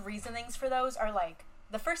like the reasonings for those are like,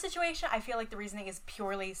 the first situation, I feel like the reasoning is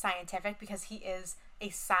purely scientific because he is a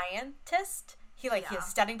scientist. He is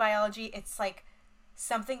studying biology. It's like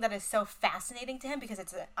something that is so fascinating to him because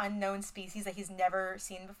it's an unknown species that he's never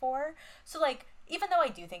seen before. So, like, even though I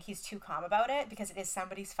do think he's too calm about it because it is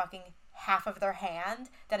somebody's fucking half of their hand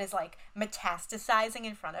that is, like, metastasizing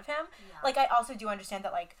in front of him, like, I also do understand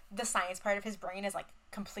that, like, the science part of his brain is, like,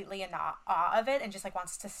 completely in awe of it and just, like,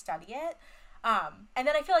 wants to study it. And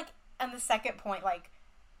then I feel like on the second point, like,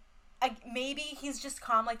 maybe he's just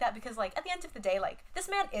calm like that because, like, at the end of the day, like, this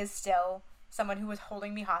man is still someone who was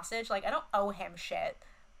holding me hostage. Like, I don't owe him shit.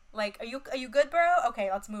 Like, are you good, bro?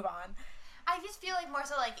 Okay, let's move on. I just feel like more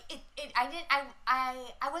so like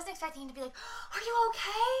I wasn't expecting him to be like, are you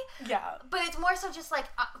okay? Yeah. But it's more so just like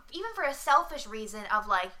even for a selfish reason of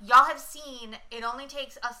like, y'all have seen it only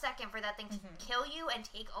takes a second for that thing to kill you and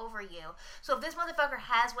take over you. So if this motherfucker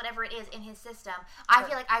has whatever it is in his system, I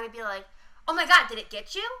feel like I would be like, oh my god, did it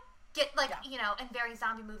get you? You know, in very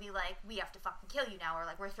zombie movie, like, we have to fucking kill you now, or,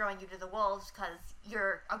 like, we're throwing you to the wolves because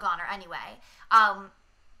you're a goner anyway.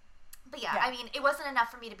 But yeah, I mean, it wasn't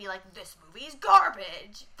enough for me to be like, this movie's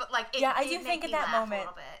garbage, but, like, it I do think in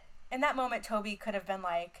that moment, Toby could have been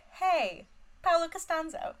like, hey, Paolo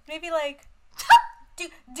Costanzo, maybe, like, do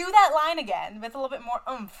that line again with a little bit more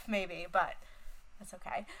oomph, maybe, but that's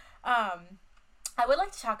okay. I would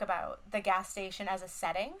like to talk about the gas station as a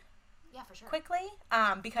setting. Yeah, for sure. Quickly,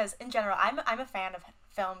 because in general, I'm a fan of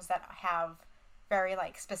films that have very,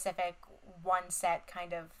 like, specific one set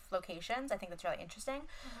kind of locations. I think that's really interesting.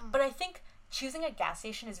 But I think choosing a gas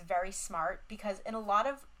station is very smart because in a lot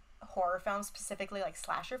of horror films, specifically like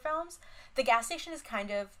slasher films, the gas station is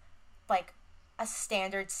kind of like a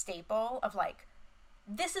standard staple of like,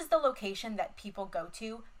 this is the location that people go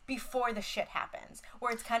to before the shit happens,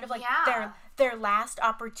 where it's kind of like their last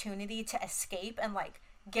opportunity to escape and like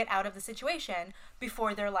get out of the situation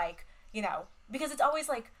before they're like, you know, because it's always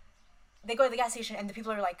like they go to the gas station and the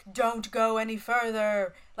people are like, don't go any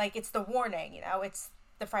further, like it's the warning, you know, it's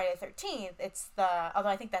the Friday the 13th, it's the, although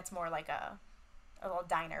I think that's more like a little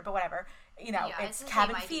diner, but whatever, you know, it's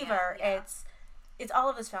Cabin Fever, it's all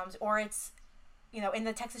of those films, or it's, you know, in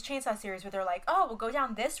the Texas Chainsaw series where they're like, oh, we'll go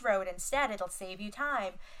down this road instead, it'll save you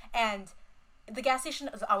time, and the gas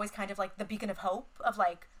station is always kind of like the beacon of hope of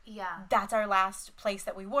like, that's our last place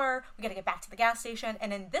that we were, we gotta get back to the gas station.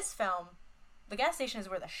 And in this film, the gas station is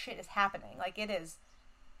where the shit is happening. Like, it is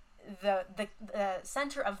the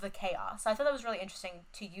center of the chaos. So I thought that was really interesting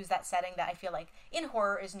to use that setting that I feel like in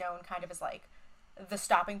horror is known kind of as like the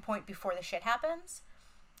stopping point before the shit happens.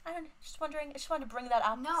 I'm just wondering, I just wanted to bring that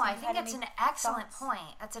up. No, I think that's an excellent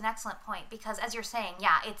point. That's an excellent point because as you're saying,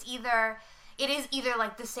 it is either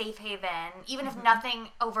like the safe haven, even if nothing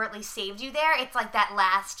overtly saved you there, it's like that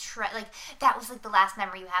last like that was like the last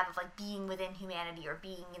memory you have of like being within humanity or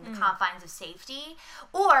being in the confines of safety,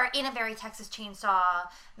 or in a very Texas Chainsaw,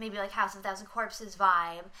 maybe like House of a Thousand Corpses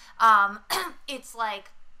vibe. It's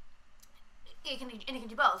like it can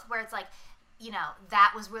do both, where it's like, you know,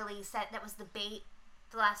 that was really that was the bait.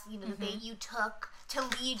 The last, you know, the bait you took to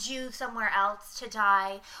lead you somewhere else to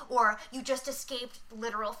die, or you just escaped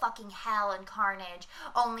literal fucking hell and carnage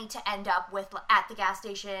only to end up at the gas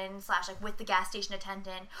station / like with the gas station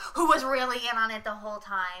attendant who was really in on it the whole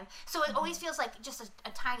time. So it always feels like just a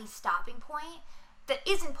tiny stopping point that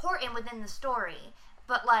is important within the story,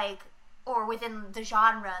 but like, or within the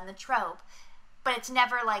genre and the trope. But it's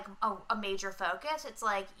never, like, a major focus. It's,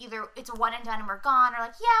 like, either it's a one and done and we're gone, or,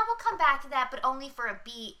 like, yeah, we'll come back to that, but only for a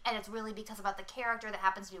beat, and it's really because about the character that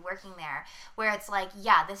happens to be working there, where it's, like,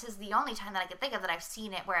 yeah, this is the only time that I can think of that I've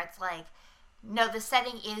seen it, where it's, like, no, the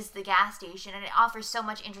setting is the gas station, and it offers so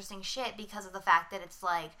much interesting shit because of the fact that it's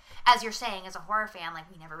like, as you're saying, as a horror fan, like,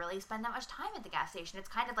 we never really spend that much time at the gas station. It's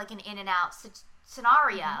kind of like an in and out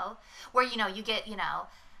scenario where, you know, you get, you know,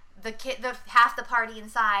 the half the party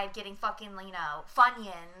inside getting fucking, you know,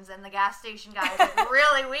 Funyuns, and the gas station guy is like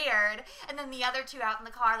really weird, and then the other two out in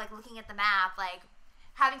the car, like, looking at the map, like,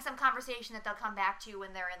 having some conversation that they'll come back to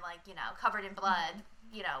when they're in, like, you know, covered in blood,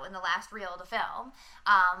 you know, in the last reel of the film.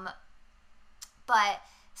 But,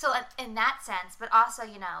 so in that sense, but also,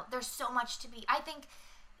 you know, there's so much to be, I think,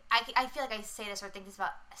 I feel like I say this or think this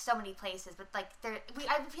about so many places, but, like,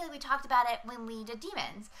 I feel like we talked about it when we did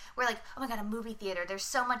Demons. We're like, oh my god, a movie theater. There's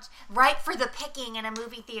so much right for the picking in a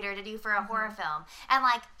movie theater to do for a horror film. And,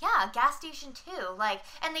 like, yeah, a gas station too. Like,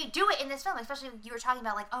 and they do it in this film, especially you were talking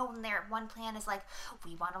about, like, oh, and their one plan is, like,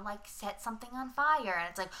 we want to, like, set something on fire. And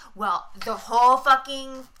it's like, well, the whole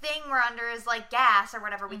fucking thing we're under is, like, gas or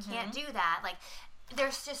whatever. We can't do that. Like,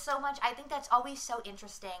 there's just so much. I think that's always so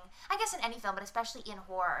interesting. I guess in any film, but especially in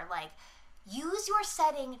horror. Like, use your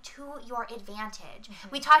setting to your advantage.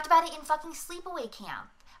 We talked about it in fucking Sleepaway Camp.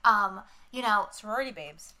 You know, Sorority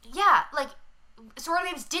Babes. Yeah, like,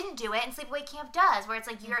 Sorority Babes didn't do it, and Sleepaway Camp does, where it's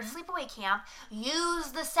like, you're at Sleepaway Camp,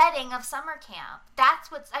 use the setting of summer camp. That's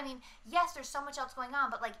what's, I mean, yes, there's so much else going on,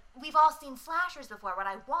 but, like, we've all seen slashers before. What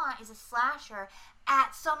I want is a slasher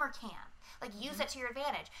at summer camp. Like, use it to your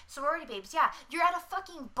advantage. Sorority Babes, yeah. You're at a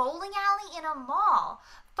fucking bowling alley in a mall.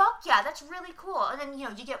 Fuck yeah, that's really cool. And then, you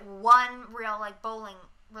know, you get one real, like,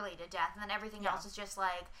 bowling-related death, and then everything else is just,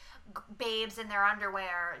 like, babes in their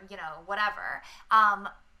underwear, you know, whatever.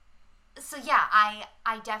 So, yeah,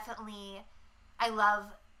 I definitely, I love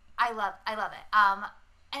it.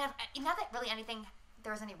 And not that really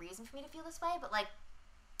there was any reason for me to feel this way, but, like,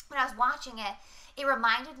 when I was watching it, it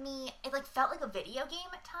reminded me, it, like, felt like a video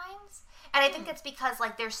game at times. And I think it's because,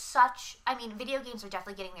 like, there's such, I mean, video games are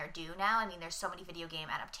definitely getting their due now. I mean, there's so many video game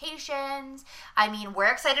adaptations. I mean,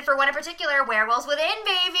 we're excited for one in particular, Werewolves Within,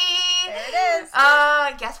 baby! There it is!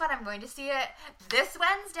 Guess what? I'm going to see it this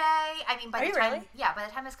Wednesday. I mean, by the time, yeah, by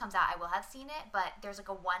the time this comes out, I will have seen it, but there's, like,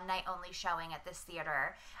 a one-night only showing at this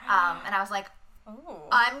theater. And I was like, ooh.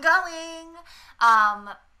 I'm going!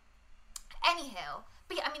 Anywho,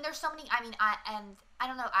 but yeah, I mean, there's so many, I mean, I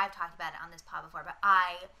don't know, I've talked about it on this pod before, but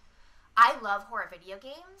I love horror video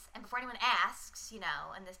games, and before anyone asks, you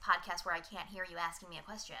know, in this podcast where I can't hear you asking me a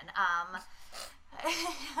question,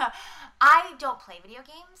 I don't play video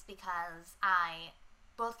games because I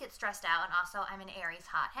both get stressed out, and also I'm an Aries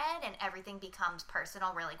hothead, and everything becomes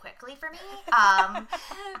personal really quickly for me,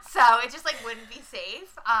 so it just, like, wouldn't be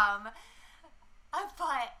safe, but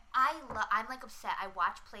I'm, like, upset. I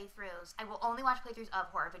watch playthroughs. I will only watch playthroughs of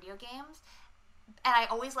horror video games, and I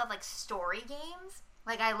always love, like, story games.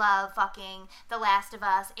 Like, I love fucking The Last of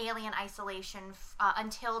Us, Alien Isolation,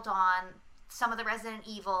 Until Dawn, some of the Resident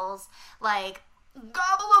Evils, like,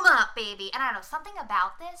 gobble them up, baby. And I don't know, something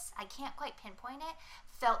about this, I can't quite pinpoint it,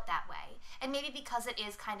 felt that way. And maybe because it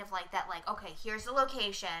is kind of like that, like, okay, here's the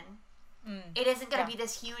location. It isn't going to be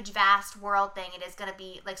this huge, vast world thing. It is going to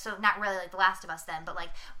be, like, so not really like The Last of Us then, but, like,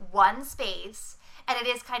 one space. And it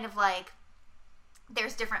is kind of like,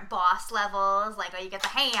 there's different boss levels, like, oh, you get the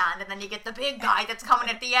hand, and then you get the big guy that's coming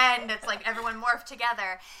at the end. It's like everyone morphed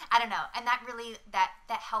together. I don't know. And that really, that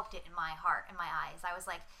helped it in my heart, in my eyes. I was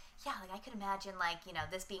like, yeah, like, I could imagine, like, you know,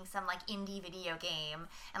 this being some, like, indie video game,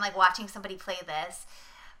 and, like, watching somebody play this.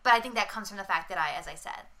 But I think that comes from the fact that as I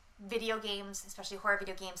said, video games, especially horror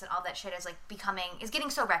video games and all that shit, is, like, is getting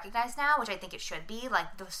so recognized now, which I think it should be.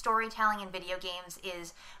 Like, the storytelling in video games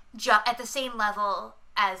is at the same level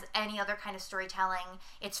as any other kind of storytelling.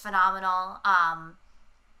 It's phenomenal.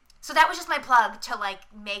 So that was just my plug to, like,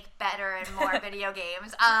 make better and more video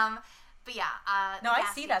games. But yeah. No, I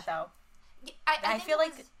see that, though. I feel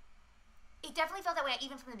like it definitely felt that way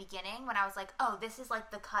even from the beginning, when I was like, oh, this is like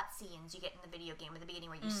the cutscenes you get in the video game at the beginning,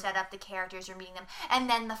 where you set up the characters, you're meeting them, and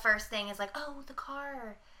then the first thing is like, oh, the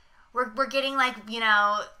car. We're getting, like, you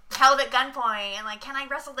know, held at gunpoint, and, like, can I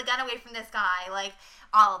wrestle the gun away from this guy? Like,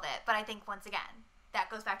 all of it. But I think, once again, that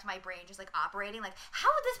goes back to my brain just, like, operating. Like, how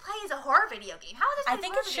would this play as a horror video game? How would this play I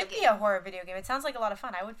think it should be a horror video game. It sounds like a lot of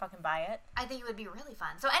fun. I would fucking buy it. I think it would be really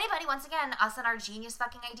fun. So anybody, once again, us and our genius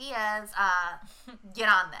fucking ideas, get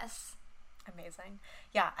on this. Amazing.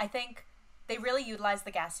 Yeah, I think they really utilize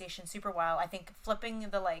the gas station super well. I think flipping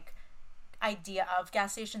the, like, idea of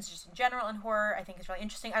gas stations just in general in horror, I think is really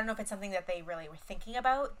interesting. I don't know if it's something that they really were thinking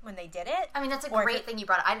about when they did it. I mean, that's a great thing you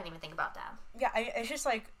brought up. I didn't even think about that. Yeah, it's just,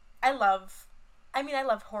 like, I love I mean, I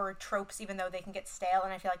love horror tropes, even though they can get stale,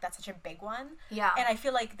 and I feel like that's such a big one. Yeah. And I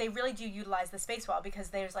feel like they really do utilize the space well, because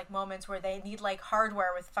there's, like, moments where they need, like,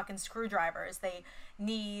 hardware with fucking screwdrivers. They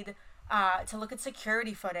need to look at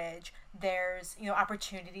security footage. There's, you know,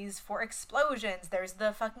 opportunities for explosions. There's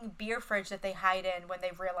the fucking beer fridge that they hide in when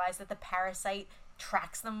they realize that the parasite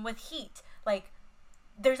tracks them with heat. Like,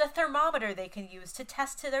 there's a thermometer they can use to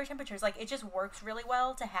test to their temperatures. Like, it just works really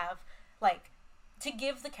well to have, like, to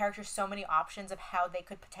give the characters so many options of how they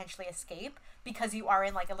could potentially escape, because you are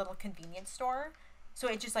in, like, a little convenience store. So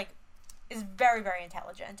it just, like, is very, very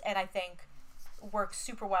intelligent, and I think works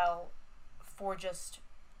super well for just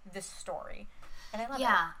this story. And I love it.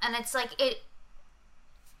 Yeah, and it's like,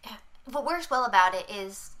 what works well about it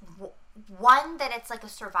is, one, that it's like a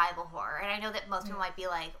survival horror. And I know that most people might be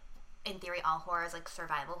like, in theory, all horror is like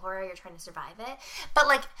survival horror. You're trying to survive it. But,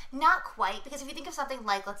 like, not quite. Because if you think of something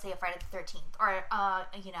like, let's say, a Friday the 13th, or,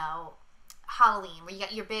 you know, Halloween, where you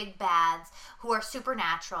got your big bads who are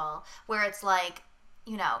supernatural, where it's like,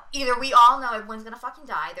 you know, either we all know everyone's gonna fucking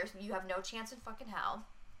die, you have no chance in fucking hell,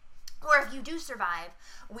 or if you do survive,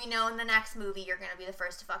 we know in the next movie you're gonna be the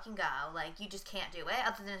first to fucking go. Like, you just can't do it,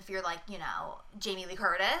 other than if you're, like, you know, Jamie Lee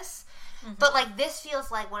Curtis. Mm-hmm. But, like, this feels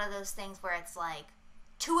like one of those things where it's like,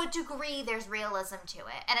 to a degree, there's realism to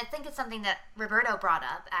it. And I think it's something that Roberto brought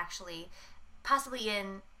up, actually, possibly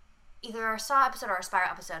in either our Saw episode or our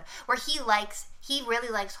Spiral episode, where he really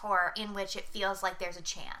likes horror in which it feels like there's a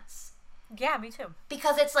chance. Yeah, me too.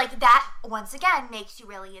 Because it's like, that, once again, makes you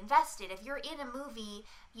really invested. If you're in a movie,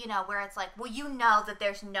 you know, where it's like, well, you know that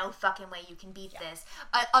there's no fucking way you can beat this,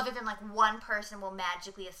 other than, like, one person will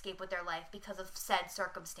magically escape with their life because of said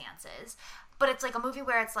circumstances. But it's like a movie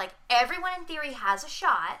where it's like, everyone in theory has a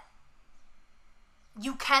shot.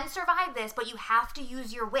 You can survive this, but you have to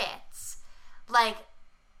use your wits. Like,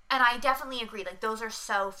 and I definitely agree. Like, those are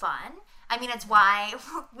so fun. I mean, it's why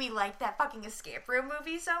we like that fucking escape room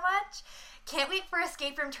movie so much. Can't wait for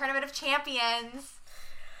Escape Room Tournament of Champions.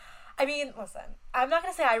 I mean, listen, I'm not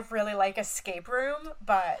going to say I really like Escape Room,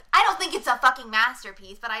 but... I don't think it's a fucking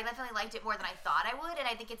masterpiece, but I definitely liked it more than I thought I would, and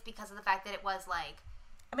I think it's because of the fact that it was, like...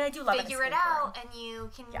 I mean, I do love figure it out, and you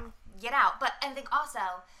can get out. But I think also,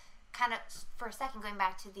 kind of, for a second, going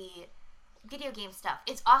back to the video game stuff,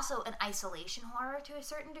 it's also an isolation horror to a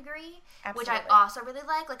certain degree, Absolutely. which I also really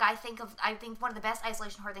like. Like, I think one of the best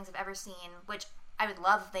isolation horror things I've ever seen, which I would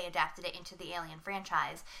love if they adapted it into the Alien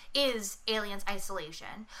franchise, is Alien's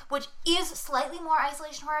Isolation, which is slightly more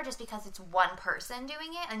isolation horror just because it's one person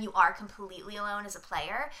doing it and you are completely alone as a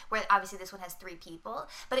player, where obviously this one has 3 people,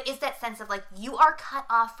 but it is that sense of, like, you are cut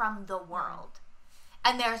off from the world.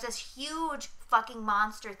 And there's this huge fucking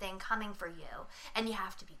monster thing coming for you, and you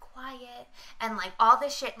have to be quiet, and, like, all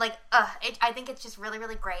this shit, like, I think it's just really,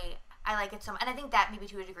 really great. I like it so much, and I think that maybe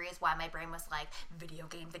to a degree is why my brain was like, video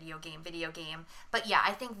game. But yeah,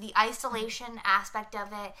 I think the isolation aspect of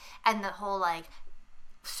it, and the whole, like,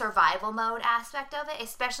 survival mode aspect of it,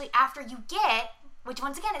 especially after you get, which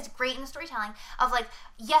once again is great in the storytelling, of, like,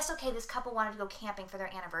 yes, okay, this couple wanted to go camping for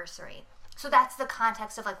their anniversary. So that's the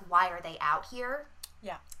context of, like, why are they out here?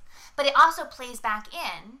 Yeah. But it also plays back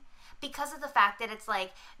in because of the fact that it's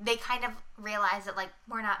like they kind of realize that, like,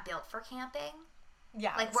 we're not built for camping.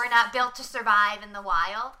 Yeah. Like, we're not built to survive in the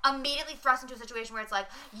wild. Immediately thrust into a situation where it's like,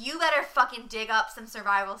 you better fucking dig up some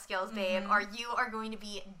survival skills, babe, or you are going to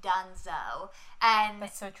be donezo. And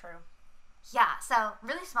that's so true. Yeah, so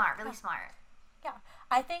really smart, smart. Yeah.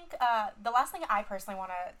 I think the last thing I personally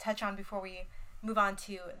want to touch on before we move on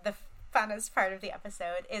to the funnest part of the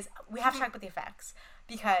episode is we have to talk about the effects,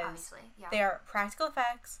 because they're practical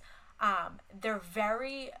effects. They're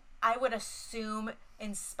very, I would assume,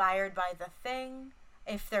 inspired by The Thing.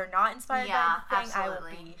 If they're not inspired by The Thing, I will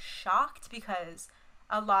be shocked, because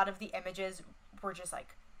a lot of the images were just,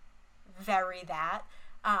 like, very that.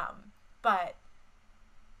 But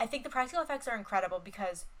I think the practical effects are incredible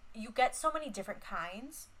because you get so many different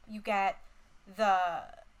kinds. You get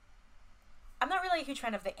I'm not really a huge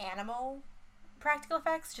fan of the animal practical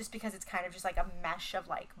effects, just because it's kind of just like a mesh of,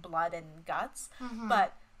 like, blood and guts. Mm-hmm.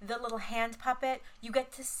 But the little hand puppet, you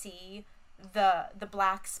get to see the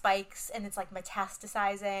black spikes, and it's, like,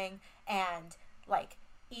 metastasizing and, like,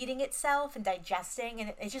 eating itself and digesting,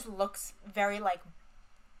 and it just looks very, like,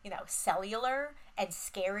 you know, cellular and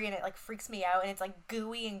scary, and it, like, freaks me out, and it's, like,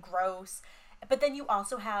 gooey and gross. But then you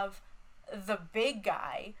also have the big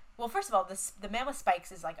guy. Well, first of all, the man with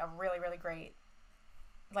spikes is, like, a really, really great,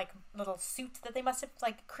 like, little suit that they must have,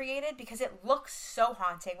 like, created, because it looks so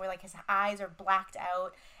haunting, where, like, his eyes are blacked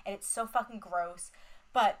out, and it's so fucking gross.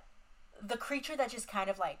 But the creature that just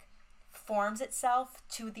kind of, like, forms itself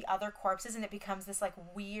to the other corpses, and it becomes this, like,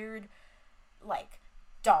 weird, like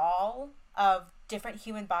doll of different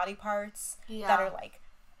human body parts that are like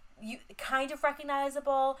you kind of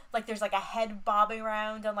recognizable. Like there's like a head bobbing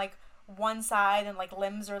around on like one side and like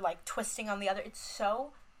limbs are like twisting on the other. It's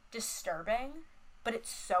so disturbing, but it's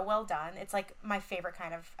so well done. It's like my favorite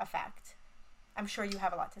kind of effect. I'm sure you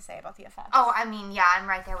have a lot to say about the effect. Oh, I mean, yeah, I'm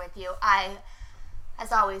right there with you.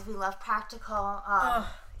 As always, we love practical.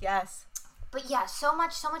 Yes. But yeah, so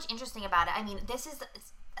much interesting about it. I mean,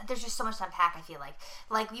 there's just so much to unpack, I feel like.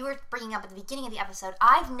 Like you were bringing up at the beginning of the episode,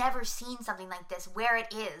 I've never seen something like this where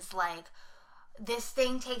it is like this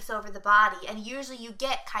thing takes over the body, and usually you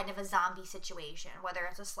get kind of a zombie situation, whether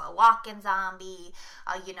it's a slow walking zombie,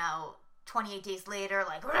 28 days later,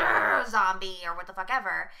 like zombie or what the fuck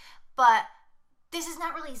ever. But this is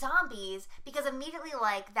not really zombies because immediately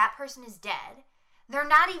like that person is dead. They're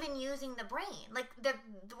not even using the brain. Like,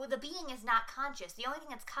 the being is not conscious. The only thing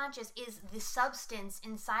that's conscious is the substance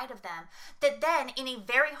inside of them that then, in a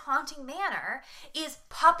very haunting manner, is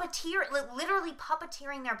literally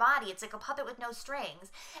puppeteering their body. It's like a puppet with no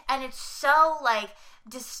strings. And it's so, like,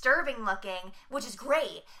 disturbing looking, which is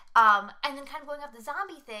great. And then kind of going off the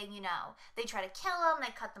zombie thing, they try to kill them,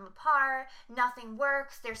 they cut them apart, nothing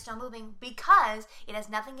works, they're still moving because it has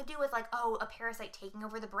nothing to do with like, oh, a parasite taking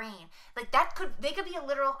over the brain. Like they could be a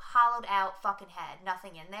literal hollowed out fucking head,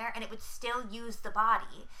 nothing in there, and it would still use the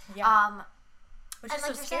body. Yeah. Which and is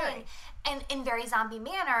like so you're scary. saying, and in very zombie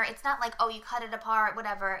manner, it's not like, oh, you cut it apart,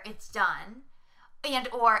 whatever, it's done. And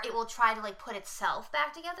or it will try to like put itself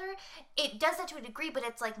back together. It does that to a degree, but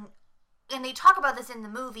it's like, and they talk about this in the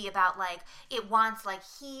movie about like it wants like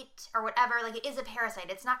heat or whatever. Like it is a parasite.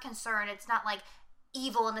 It's not concerned. It's not like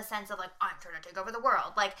evil in the sense of like, I'm trying to take over the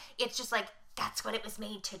world. Like it's just like that's what it was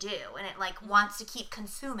made to do, and it like wants to keep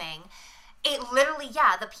consuming. It literally,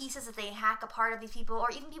 the pieces that they hack apart of these people, or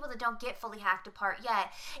even people that don't get fully hacked apart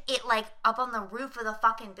yet, it like up on the roof of the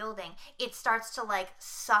fucking building, it starts to like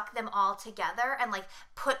suck them all together and like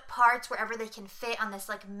put parts wherever they can fit on this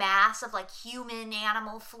like mass of like human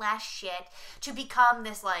animal flesh shit to become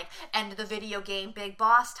this like end of the video game big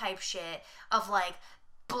boss type shit of like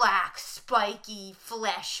black spiky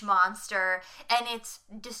flesh monster, and it's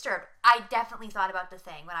disturbed. I definitely thought about The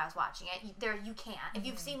Thing when I was watching it. You can't. If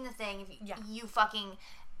you've seen The Thing, you fucking,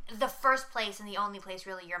 the first place and the only place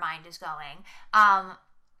really your mind is going.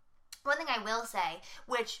 One thing I will say,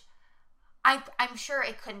 which I'm sure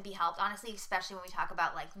it couldn't be helped, honestly, especially when we talk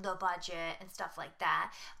about like the budget and stuff like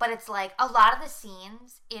that, but it's like a lot of the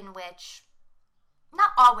scenes in which,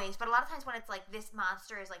 not always, but a lot of times when it's like this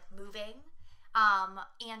monster is like moving,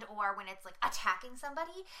 and or when it's like attacking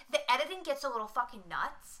somebody, the editing gets a little fucking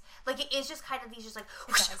nuts. Like it is just kind of these just like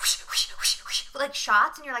whoosh, whoosh, whoosh, whoosh, whoosh, like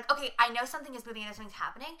shots, and you're like, okay, I know something is moving and something's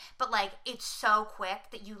happening, but like it's so quick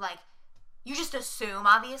that you just assume,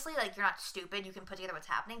 obviously, like you're not stupid, you can put together what's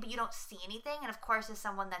happening, but you don't see anything. And of course, as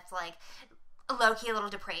someone that's like low-key a little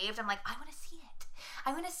depraved, I'm like, I want to see it.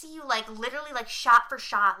 I want to see you like literally like shot for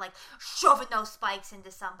shot, like shoving those spikes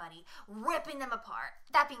into somebody, ripping them apart.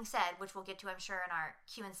 That being said, which we'll get to I'm sure in our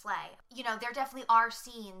Q and Slay, there definitely are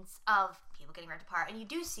scenes of people getting ripped apart, and you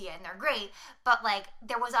do see it and they're great, but like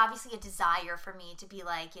there was obviously a desire for me to be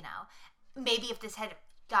like, maybe if this had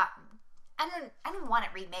got, I didn't want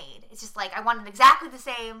it remade. It's just like I wanted exactly the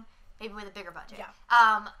same, maybe with a bigger budget.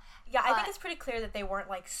 I think it's pretty clear that they weren't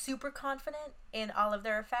like super confident in all of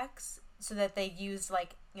their effects, so that they used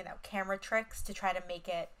like, camera tricks to try to make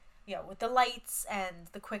it, with the lights and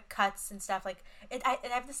the quick cuts and stuff. Like I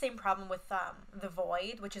have the same problem with The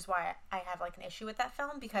Void, which is why I have like an issue with that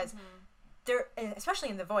film, because there, especially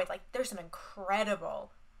in The Void, like there's some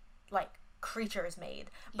incredible like creatures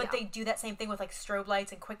made, but they do that same thing with like strobe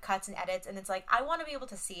lights and quick cuts and edits, and it's like I want to be able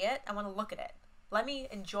to see it, I want to look at it. Let me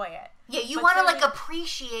enjoy it. Yeah, you want to like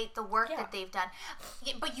appreciate the work that they've done,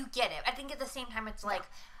 but you get it. I think at the same time, it's like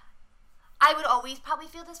I would always probably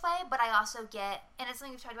feel this way, but I also get, and it's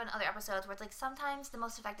something we've talked about in other episodes, where it's like sometimes the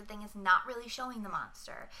most effective thing is not really showing the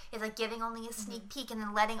monster. It's like giving only a sneak peek and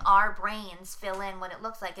then letting our brains fill in what it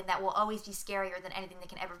looks like, and that will always be scarier than anything that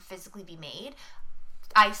can ever physically be made.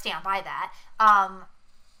 I stand by that.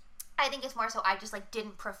 I think it's more so I just like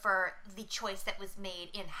didn't prefer the choice that was made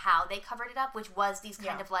in how they covered it up, which was these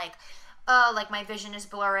kind of like, oh, like my vision is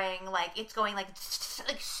blurring, like it's going like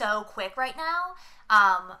so quick right now.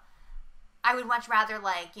 I would much rather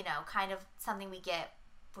like, kind of something we get,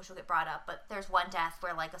 which will get brought up, but there's one death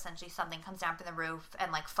where like essentially something comes down from the roof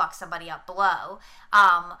and like fucks somebody up below,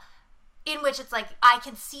 in which it's like I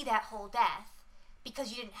can see that whole death because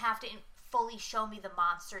you didn't have to fully show me the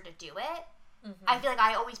monster to do it. I feel like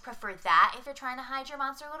I always prefer that if you're trying to hide your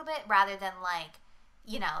monster a little bit, rather than like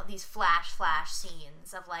you know, these flash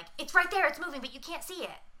scenes of like, it's right there, it's moving, but you can't see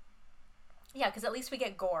it. Yeah, because at least we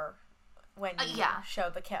get gore when you show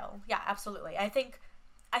the kill. Yeah, absolutely. I think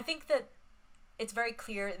that it's very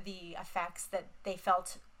clear the effects that they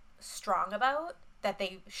felt strong about, that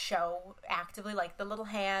they show actively, like the little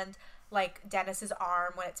hand, like Dennis's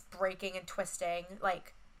arm when it's breaking and twisting,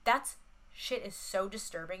 like that's shit is so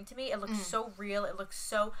disturbing to me. It looks so real. It looks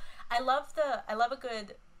so. I love a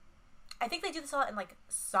good. I think they do this a lot in like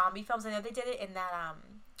zombie films. I know they did it in that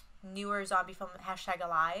newer zombie film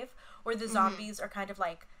 #Alive, where the zombies are kind of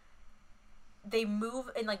like they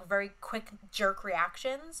move in like very quick jerk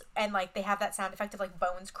reactions, and like they have that sound effect of like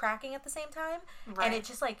bones cracking at the same time, and it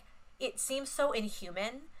just like it seems so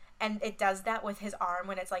inhuman. And it does that with his arm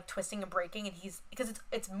when it's like twisting and breaking, and because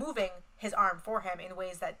it's moving his arm for him in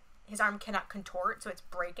ways that his arm cannot contort, so it's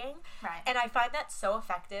breaking. Right. And I find that so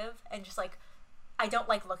effective, and just like I don't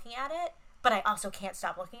like looking at it, but I also can't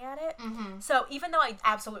stop looking at it. So even though I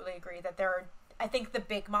absolutely agree that I think the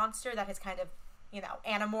big monster that has kind of, you know,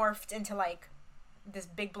 anamorphed into like this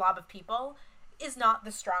big blob of people is not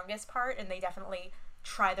the strongest part, and they definitely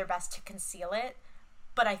try their best to conceal it.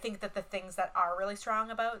 But I think that the things that are really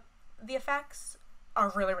strong about the effects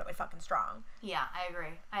are really, really fucking strong. Yeah, I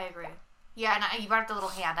agree. Yeah, and you brought up the little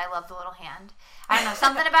hand. I love the little hand. I don't know,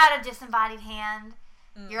 something about a disembodied hand.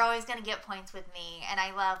 You're always going to get points with me. And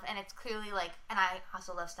and it's clearly like, and I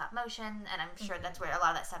also love stop motion, and I'm sure that's where a lot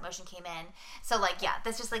of that stop motion came in. So like, yeah,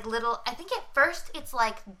 that's just like little, I think at first it's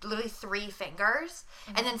like literally 3 fingers,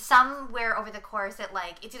 and then somewhere over the course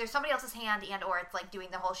it's either somebody else's hand or it's like doing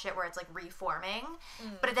the whole shit where it's like reforming,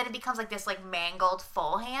 but then it becomes like this like mangled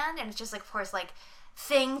full hand, and it's just like, of course, like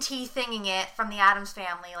thinging it from the Addams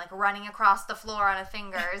Family, like running across the floor on her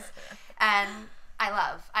fingers. And I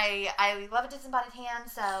love a disembodied hand.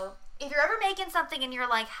 So if you're ever making something and you're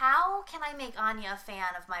like, how can I make Anya a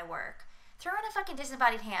fan of my work? Throw in a fucking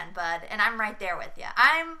disembodied hand, bud, and I'm right there with you.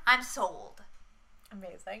 I'm sold.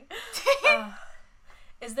 Amazing.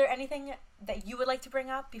 Is there anything that you would like to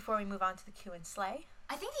bring up before we move on to the Q and Slay?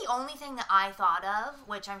 I think the only thing that I thought of,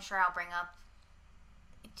 which I'm sure I'll bring up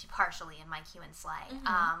partially in my Q and Slay,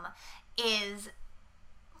 is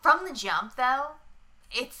from the jump, though.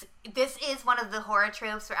 This is one of the horror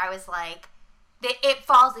tropes where I was like, it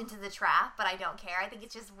falls into the trap, but I don't care. I think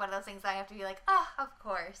it's just one of those things that I have to be like, oh, of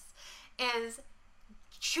course, is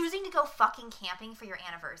choosing to go fucking camping for your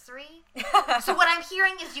anniversary. So what I'm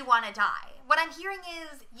hearing is you want to die. What I'm hearing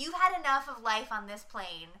is you've had enough of life on this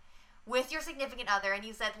plane with your significant other, and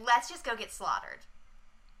you said, let's just go get slaughtered.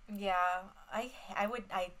 Yeah, I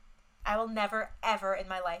will never, ever in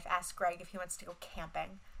my life ask Greg if he wants to go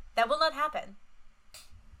camping. That will not happen.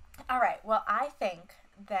 All right, well, I think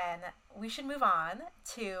then we should move on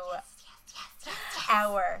to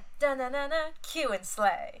our Q and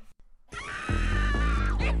Slay.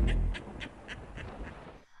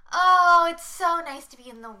 Oh, it's so nice to be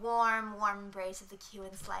in the warm embrace of the Q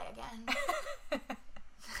and Slay again.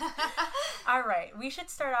 All right, we should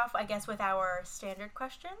start off, I guess, with our standard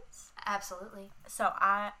questions. Absolutely. So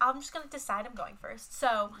I'm just going to decide I'm going first.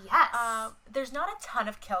 So yes. There's not a ton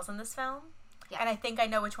of kills in this film. Yeah. And I think I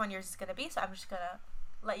know which one yours is going to be, so I'm just going to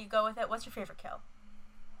let you go with it. What's your favorite kill?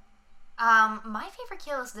 My favorite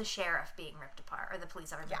kill is the sheriff being ripped apart, or the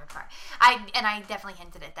police officer being ripped apart. I definitely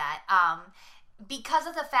hinted at that. Because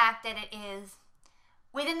of the fact that it is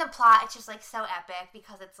within the plot, it's just like so epic,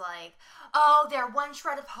 because it's like, oh, they're one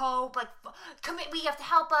shred of hope, like we have to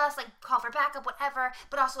help us, like call for backup, whatever,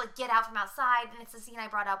 but also like get out from outside. And it's the scene I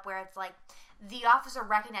brought up where it's like the officer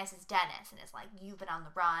recognizes Dennis and is like, you've been on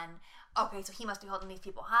the run. Okay, so he must be holding these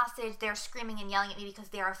people hostage. They're screaming and yelling at me because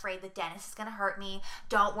they're afraid that Dennis is going to hurt me.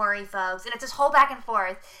 Don't worry, folks. And it's this whole back and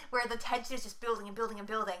forth where the tension is just building and building and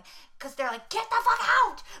building, because they're like, get the fuck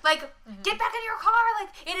out! Like, get back in your car! Like,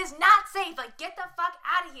 it is not safe! Like, get the fuck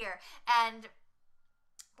out of here! And,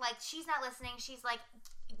 like, she's not listening. She's like,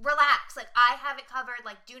 relax. Like, I have it covered.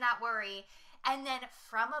 Like, do not worry. And then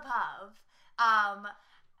from above,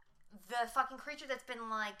 the fucking creature that's been,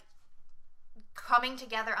 like, coming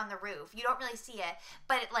together on the roof. You don't really see it,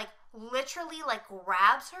 but it like literally like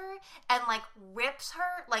grabs her and like rips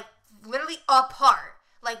her like literally apart,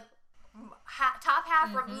 like top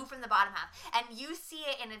half removed from the bottom half, and you see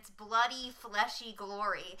it in its bloody, fleshy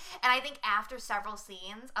glory. And I think after several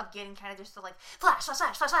scenes of getting kind of just like flash, flash,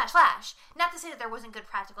 flash, flash, flash, flash. Not to say that there wasn't good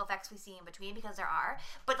practical effects we see in between, because there are,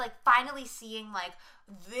 but like finally seeing like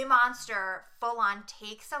the monster full on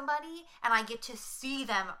take somebody, and I get to see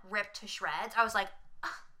them ripped to shreds. I was like,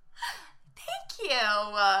 thank you.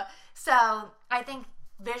 So I think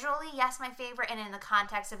visually, yes, my favorite, and in the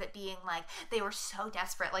context of it being like they were so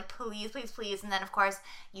desperate, like please, please, please, and then of course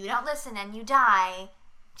you don't listen and you die.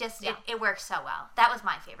 Just it works so well. That was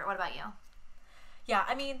my favorite. What about you? Yeah,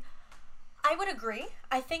 I mean, I would agree.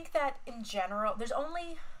 I think that in general, there's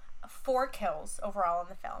only 4 kills overall in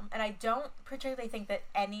the film, and I don't particularly think that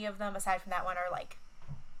any of them, aside from that one, are like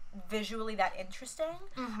visually that interesting.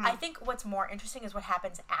 I think what's more interesting is what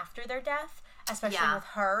happens after their death, especially with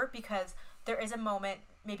her, because there is a moment,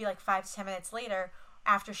 maybe like 5 to 10 minutes later,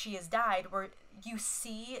 after she has died, where you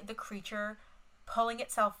see the creature pulling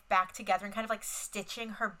itself back together and kind of like stitching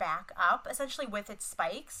her back up, essentially with its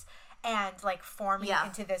spikes, and like forming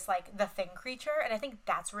into this like the Thing creature. And I think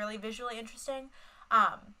that's really visually interesting.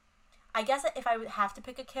 I guess if I would have to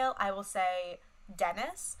pick a kill, I will say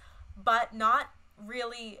Dennis, but not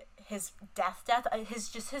really his death, his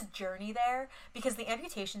journey there, because the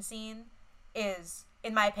amputation scene is,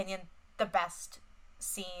 in my opinion, the best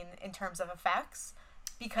scene in terms of effects,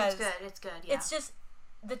 because it's good. It's just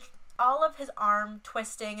all of his arm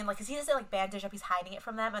twisting, and like, cause he has it like bandaged up, he's hiding it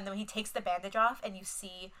from them, and then he takes the bandage off and you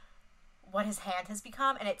see what his hand has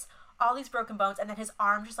become, and it's all these broken bones, and then his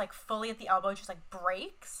arm just like fully at the elbow just like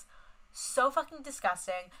breaks. So fucking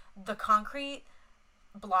disgusting. The concrete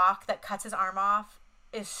block that cuts his arm off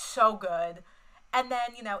is so good. And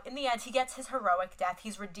then, you know, in the end, he gets his heroic death.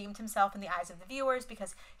 He's redeemed himself in the eyes of the viewers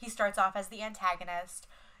because he starts off as the antagonist.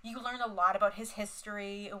 You learn a lot about his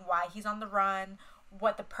history and why he's on the run,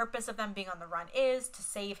 what the purpose of them being on the run is, to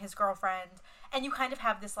save his girlfriend. And you kind of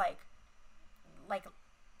have this, like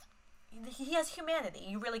he has humanity.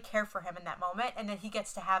 You really care for him in that moment. And then he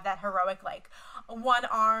gets to have that heroic, like,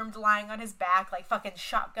 one-armed, lying on his back, like, fucking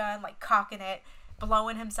shotgun, like, cocking it,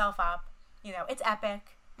 blowing himself up. You know, it's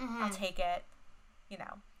epic. I'll take it. You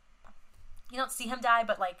know, you don't see him die,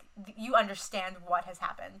 but, like, you understand what has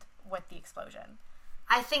happened with the explosion.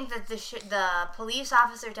 I think that the police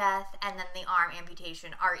officer death and then the arm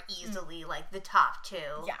amputation are easily, like, the top 2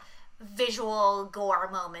 visual gore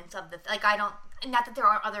moments of the... Like, I don't... Not that there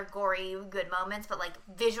aren't other gory good moments, but, like,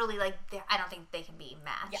 visually, like, I don't think they can be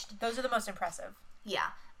matched. Yeah, those are the most impressive. Yeah.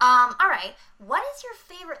 All right. What is your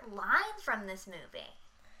favorite line from this movie?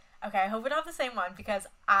 Okay, I hope we don't have the same one, because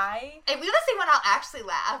If we have the same one, I'll actually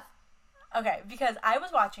laugh. Okay, because I was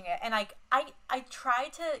watching it, and, like, I try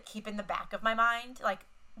to keep in the back of my mind, like,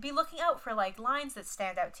 be looking out for, like, lines that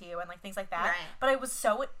stand out to you and, like, things like that. Right. But I was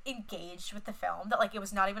so engaged with the film that, like, it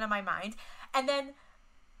was not even on my mind. And then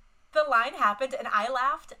the line happened, and I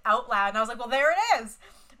laughed out loud, and I was like, well, there it is!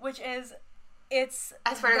 Which is,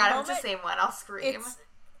 I swear to God, if it's the same one, I'll scream. It's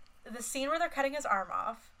the scene where they're cutting his arm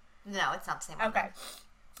off. No, it's not the same one. Okay.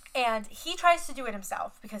 And he tries to do it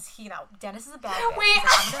himself, because he, you know, Dennis is a bad guy. Wait,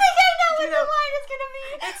 I think I know what the line is gonna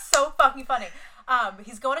be. It's so fucking funny.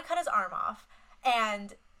 He's going to cut his arm off,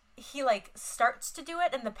 and he, like, starts to do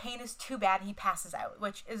it, and the pain is too bad, and he passes out,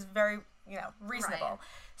 which is very, you know, reasonable. Right.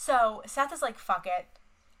 So Seth is like, fuck it.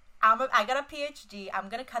 I got a PhD. I'm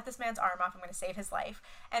going to cut this man's arm off. I'm going to save his life.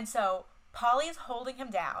 And so Polly is holding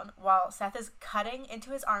him down while Seth is cutting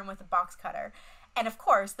into his arm with a box cutter. And, of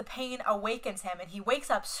course, the pain awakens him, and he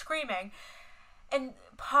wakes up screaming. And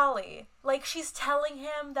Polly, like, she's telling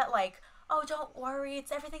him that, like, oh, don't worry,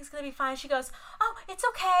 everything's going to be fine. She goes, oh, it's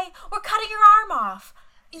okay. We're cutting your arm off.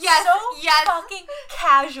 Yes, so fucking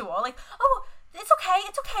casual. Like, oh, it's okay.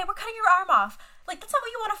 We're cutting your arm off. Like, that's not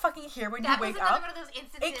what you want to fucking hear when you wake up. That was another one of those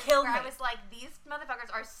instances where I was like, these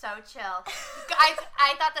motherfuckers are so chill. I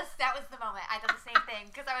thought that was the moment. I thought the same thing.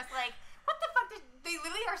 Because I was like, what the fuck? They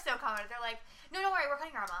literally are so confident. They're like, no, don't worry, we're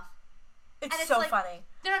cutting your arm off. It's so like, funny.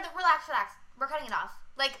 No, relax. We're cutting it off.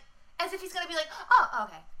 Like, as if he's going to be like, oh,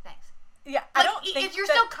 okay, thanks. Yeah, like, I don't think if you're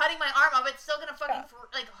still cutting my arm off, it's still going to fucking,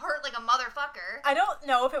 like, hurt like a motherfucker. I don't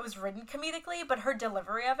know if it was written comedically, but her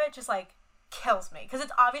delivery of it just, like, kills me. Because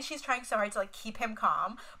it's obvious she's trying so hard to, like, keep him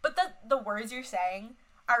calm, but the words you're saying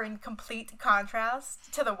are in complete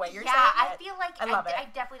contrast to the way you're saying it. Yeah, I feel like I love it. I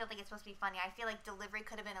definitely don't think it's supposed to be funny. I feel like delivery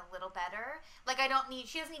could have been a little better. Like,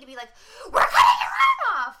 she doesn't need to be like, we're cutting your arm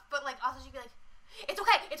off! But, like, also she'd be like, it's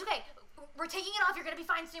okay. We're taking it off. You're going to be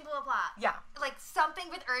fine soon, blah, blah, blah. Yeah. Like, something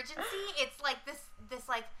with urgency. It's like this,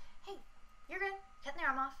 like, hey, you're good. Cutting the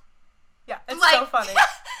arm off. Yeah, it's like, so funny.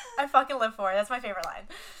 I fucking live for it. That's my favorite line.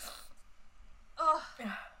 Ugh.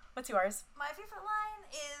 What's yours? My favorite line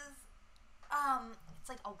is, it's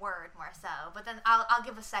like a word more so, but then I'll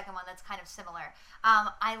give a second one that's kind of similar.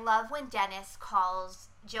 I love when Dennis calls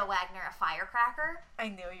Joe Wagner a firecracker. I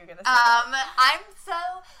knew you were going to say that. I'm so...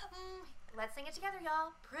 let's sing it together,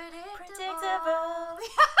 y'all. Predictable.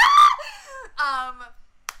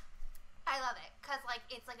 I love it because, like,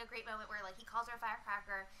 it's like a great moment where, like, he calls her a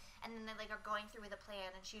firecracker, and then they like are going through with a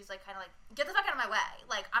plan, and she's like kind of like, get the fuck out of my way,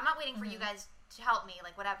 like I'm not waiting for you guys to help me,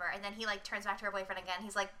 like whatever. And then he like turns back to her boyfriend again.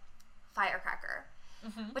 He's like, firecracker.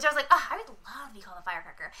 Which I was like, oh, I would love to be called a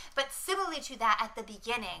firecracker. But similarly to that, at the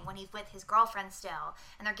beginning, when he's with his girlfriend still,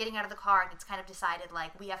 and they're getting out of the car, and it's kind of decided,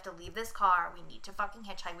 like, we have to leave this car, we need to fucking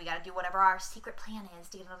hitchhike, we gotta do whatever our secret plan is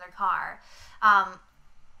to get another car.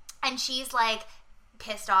 And she's, like,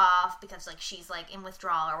 pissed off because, like, she's, like, in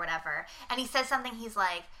withdrawal or whatever. And he says something, he's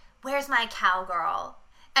like, where's my cowgirl?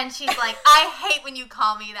 And she's like, I hate when you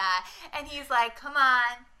call me that. And he's like, come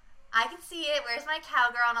on, I can see it, where's my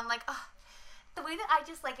cowgirl? And I'm like, oh, the way that I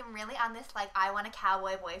just, like, am really on this, like, I want a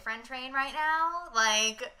cowboy boyfriend train right now,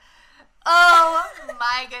 like, oh,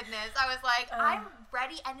 my goodness. I was like, I'm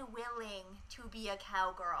ready and willing to be a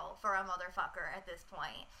cowgirl for a motherfucker at this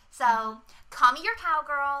point. So, call me your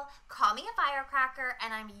cowgirl, call me a firecracker,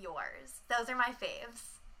 and I'm yours. Those are my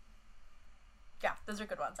faves. Yeah, those are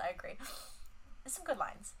good ones. I agree. There's some good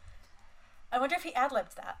lines. I wonder if he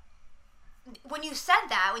ad-libbed that. When you said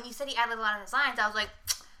that, when you said he ad-libbed a lot of his lines, I was like,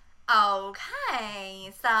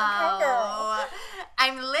 okay, so girl.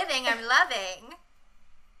 I'm living, I'm loving.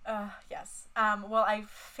 Yes. Well, I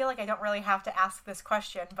feel like I don't really have to ask this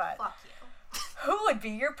question, but Fuck you. who would be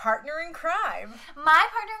your partner in crime? My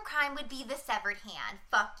partner in crime would be the severed hand.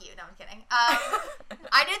 Fuck you. No, I'm kidding.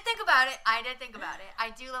 I did think about it. I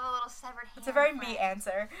do love a little severed hand. It's a very friend. me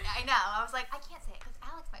answer. I know. I was like, I can't say it because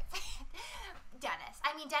Alex might say it. Dennis.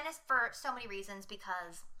 I mean, Dennis for so many reasons,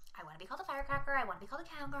 because I want to be called a firecracker. I want to be called a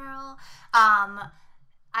cowgirl.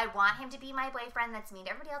 I want him to be my boyfriend that's mean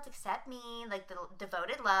to everybody else except me, like the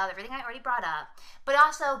devoted love, everything I already brought up. But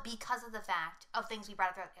also because of the fact of things we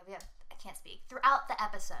brought up throughout the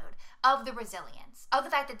episode, of the resilience, of the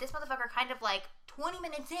fact that this motherfucker kind of like 20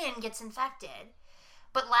 minutes in gets infected,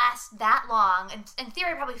 but lasts that long, and in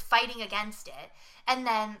theory probably fighting against it, and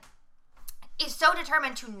then is so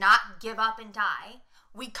determined to not give up and die.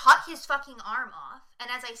 We cut his fucking arm off, and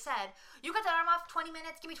as I said, you cut that arm off, 20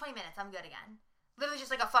 minutes, give me 20 minutes, I'm good again. Literally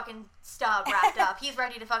just like a fucking stub wrapped up. He's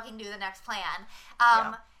ready to fucking do the next plan.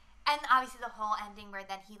 And obviously the whole ending where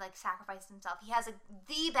then he like sacrificed himself. He has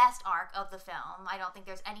the best arc of the film. I don't think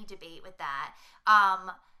there's any debate with that.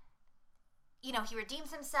 You know, he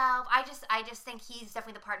redeems himself. I just think he's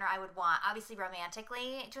definitely the partner I would want. Obviously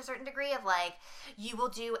romantically to a certain degree of like, you will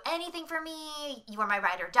do anything for me. You are my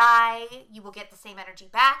ride or die. You will get the same energy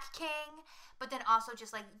back, King. But then also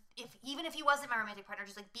just like, even if he wasn't my romantic partner,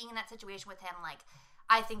 just like being in that situation with him, like,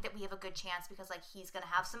 I think that we have a good chance because like he's going to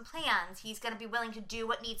have some plans. He's going to be willing to do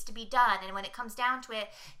what needs to be done. And when it comes down to it,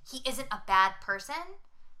 he isn't a bad person.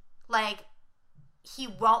 Like, he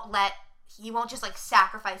won't just like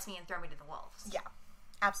sacrifice me and throw me to the wolves. Yeah,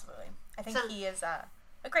 absolutely. I think he is a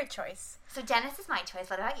great choice. So Dennis is my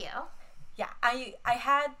choice. What about you? Yeah, I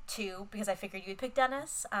had two because I figured you'd pick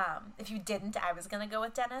Dennis. If you didn't, I was going to go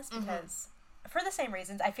with Dennis because for the same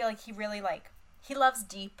reasons. I feel like he really like, he loves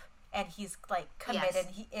deep and he's like committed.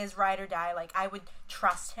 Yes. He is ride or die. Like, I would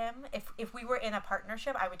trust him. If we were in a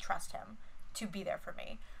partnership, I would trust him to be there for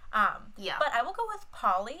me. But I will go with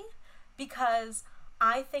Polly because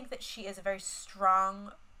I think that she is a very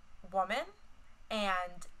strong woman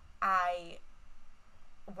and I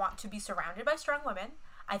want to be surrounded by strong women.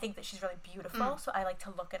 I think that she's really beautiful, so I like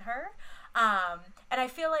to look at her. And I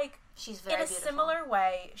feel like she's very beautiful. Similar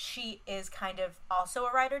way, she is kind of also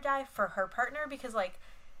a ride or die for her partner because, like,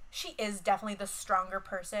 she is definitely the stronger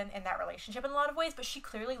person in that relationship in a lot of ways, but she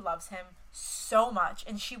clearly loves him so much,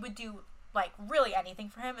 and she would do, like, really anything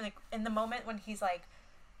for him. And like, in the moment when he's, like,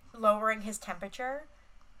 lowering his temperature,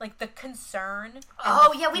 like, the concern.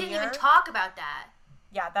 Oh, yeah, we didn't even talk about that.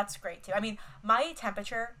 Yeah, that's great, too. I mean, my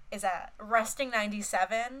temperature is at resting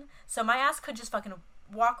 97, so my ass could just fucking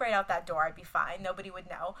walk right out that door. I'd be fine. Nobody would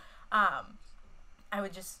know. I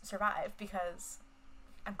would just survive because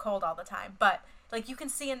I'm cold all the time. But, like, you can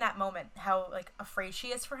see in that moment how, like, afraid she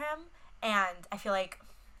is for him, and I feel like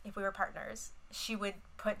if we were partners, she would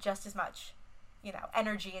put just as much, you know,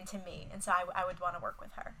 energy into me, and so I would want to work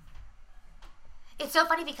with her. It's so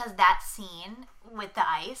funny because that scene with the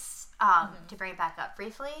ice, to bring it back up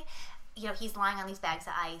briefly, you know, he's lying on these bags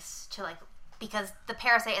of ice to, like, because the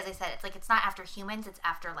parasite, as I said, it's, like, it's not after humans, it's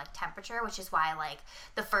after, like, temperature, which is why, like,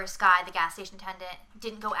 the first guy, the gas station attendant,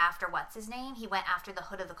 didn't go after what's his name. He went after the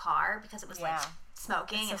hood of the car because it was, like,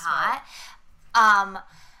 smoking and hot.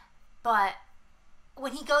 But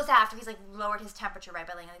when he goes after, he's, like, lowered his temperature, right,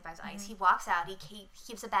 by laying on these bags of ice. He walks out, he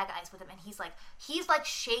keeps a bag of ice with him, and he's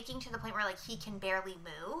shaking to the point where, like, he can barely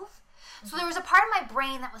move. So there was a part of my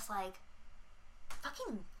brain that was like,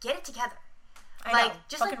 fucking get it together.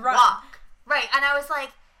 Just, like, run. walk. Right, and I was like,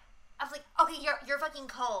 I was like, okay, you're fucking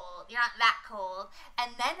cold. You're not that cold.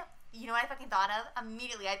 And then, you know what I fucking thought of?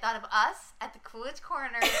 Immediately, I thought of us at the Coolidge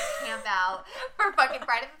Corners camp out for fucking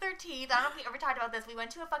Friday the 13th. I don't know if we ever talked about this. We went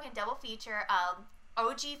to a fucking double feature of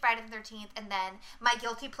OG Friday the 13th and then my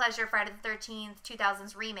guilty pleasure Friday the 13th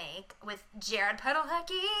 2000s remake with Jared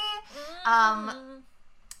Padalecki.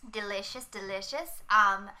 Delicious.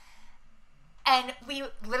 And we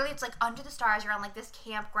literally, it's like under the stars. You're on like this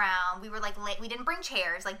campground. We were like late. We didn't bring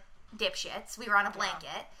chairs like dipshits. We were on a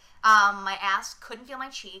blanket. My ass couldn't feel my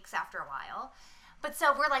cheeks after a while. But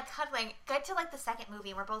so we're like cuddling, get to like the second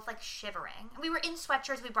movie and we're both like shivering. We were in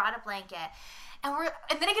sweatshirts, we brought a blanket. And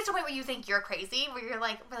then it gets to a point where you think you're crazy, where we're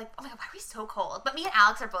like, oh my God, why are we so cold? But me and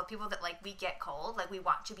Alex are both people that like, we get cold. Like we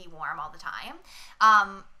want to be warm all the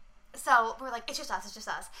time. So we're like, it's just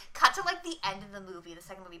us. Cut to like the end of the movie, the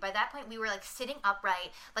second movie. By that point, we were like sitting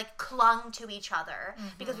upright, like clung to each other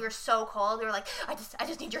because we were so cold. We were like, I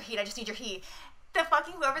just need your heat. The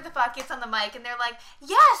fucking whoever the fuck gets on the mic and they're like,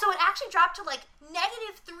 yeah, so it actually dropped to like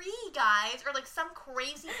 -3 guys or like some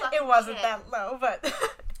crazy fucking It wasn't shit. that low, but I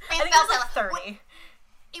think it felt was like that 30.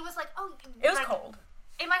 It was like, oh. It was like, cold.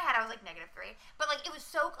 In my head, I was like -3. But like, it was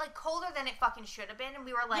so like colder than it fucking should have been. And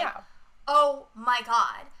we were like, Yeah. oh my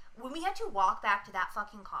God. When we had to walk back to that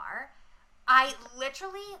fucking car, I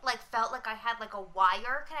literally like felt like I had like a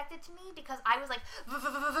wire connected to me because I was like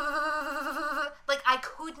I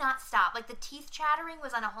could not stop. Like the teeth chattering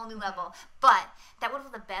was on a whole new level. But that was one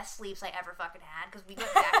of the best sleeps I ever fucking had because we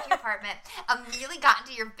went back to your apartment, immediately got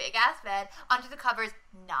into your big ass bed, under the covers,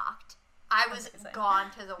 knocked. I was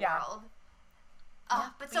gone to the world.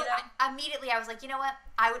 But so immediately I was like, you know what?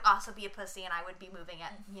 I would also be a pussy and I would be moving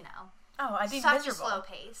at, you know. Oh, I'd be such miserable. a slow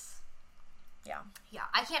pace. Yeah.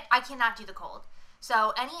 I cannot do the cold.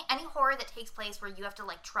 So any horror that takes place where you have to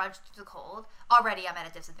like trudge through the cold, already I'm at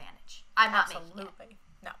a disadvantage. I'm not making it.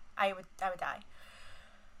 No, I would die.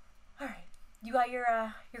 All right, you got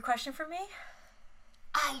your question for me?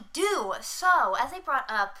 I do. So as I brought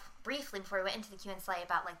up briefly before we went into the Q and Slay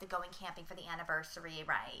about like the going camping for the anniversary,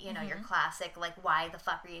 right? You know, your classic like, why the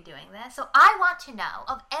fuck are you doing this? So I want to know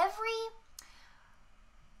of every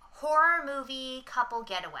horror movie couple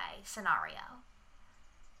getaway scenario.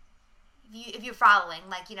 If you're following,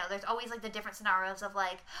 like, you know, there's always like the different scenarios of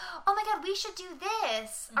like, oh my God, we should do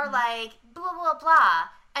this, or like blah blah blah,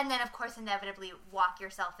 and then of course inevitably walk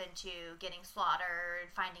yourself into getting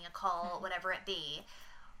slaughtered, finding a cult, whatever it be.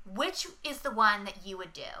 Which is the one that you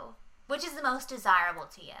would do? Which is the most desirable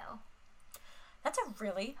to you? That's a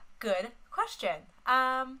really good question.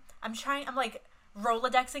 I'm like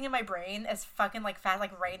Rolodexing in my brain as fucking like fast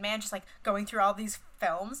like Rain Man, just like going through all these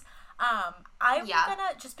films. I'm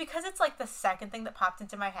gonna, just because it's like the second thing that popped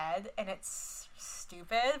into my head and it's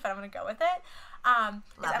stupid, but I'm gonna go with it. I'm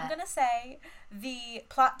gonna say the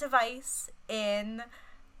plot device in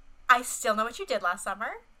I Still Know What You Did Last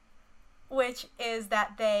Summer, which is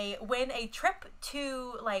that they win a trip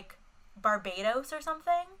to like Barbados or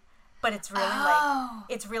something, but it's really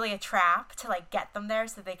it's really a trap to like get them there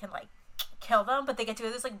so they can like kill them, but they get to go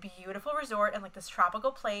to this like beautiful resort and like this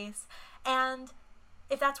tropical place, and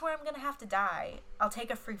if that's where I'm gonna have to die, I'll take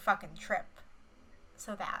a free fucking trip.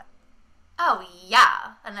 So that. Oh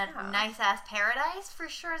yeah, and a nice ass paradise for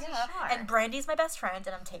sure. Sure. And Brandy's my best friend,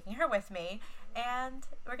 and I'm taking her with me, and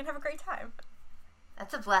we're gonna have a great time.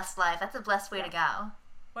 That's a blessed life. That's a blessed way to go.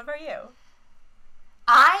 What about you?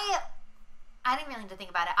 I didn't really need to think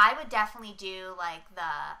about it. I would definitely do like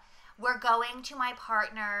we're going to my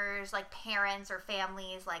partner's like parents or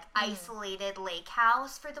family's like isolated lake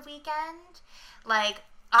house for the weekend. Like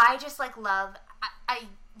I just like love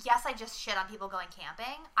I just shit on people going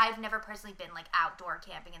camping. I've never personally been like outdoor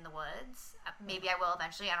camping in the woods. Maybe I will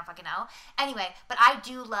eventually. I don't fucking know. Anyway, but I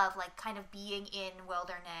do love like kind of being in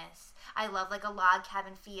wilderness. I love like a log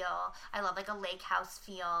cabin feel. I love like a lake house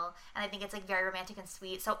feel. And I think it's like very romantic and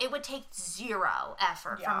sweet. So it would take zero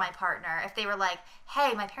effort from my partner if they were like,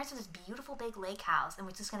 hey, my parents have this beautiful big lake house and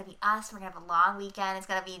it's just going to be us. And we're going to have a long weekend. It's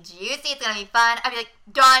going to be juicy. It's going to be fun. I'd be like,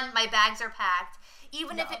 done. My bags are packed.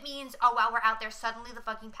 Even if it means, oh, while we're out there, suddenly the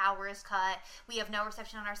fucking power is cut. We have no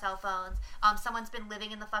reception on our cell phones. Someone's been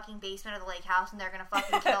living in the fucking basement of the lake house and they're going to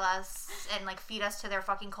fucking kill us and, like, feed us to their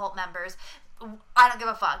fucking cult members. I don't give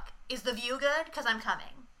a fuck. Is the view good? Because I'm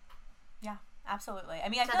coming. Yeah, absolutely. I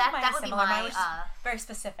mean, I feel that, like that mine would is be similar. my, Mine was very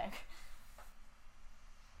specific.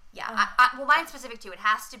 Yeah, well, mine's specific too. It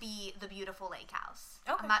has to be the beautiful lake house.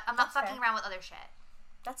 Okay. I'm not fucking around with other shit.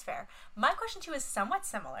 That's fair. My question too is somewhat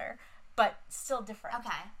similar, but still different.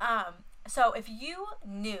 Okay. So if you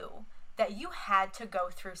knew that you had to go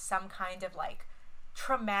through some kind of like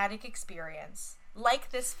traumatic experience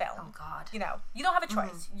like this film. Oh, God. You know, you don't have a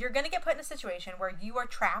choice. You're going to get put in a situation where you are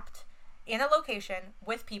trapped in a location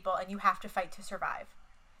with people and you have to fight to survive.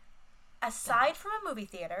 Aside from a movie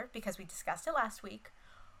theater, because we discussed it last week,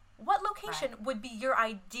 what location would be your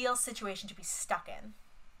ideal situation to be stuck in?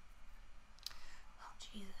 Oh,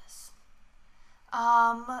 Jesus.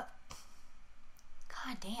 God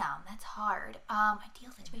damn, that's hard.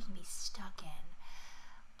 Ideal situation to be stuck in.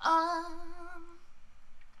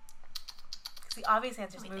 Because the obvious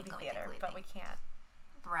answer is movie theater, but we can't.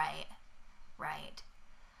 Right.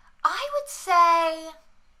 I would say...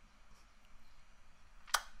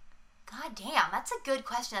 God damn, that's a good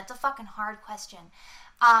question. That's a fucking hard question.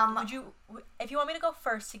 Would you, if you want me to go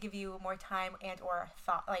first to give you more time and or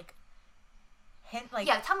thought, like, hint, like...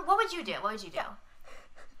 Yeah, tell me, what would you do?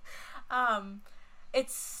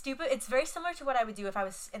 It's stupid. It's very similar to what I would do if I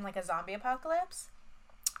was in, like, a zombie apocalypse.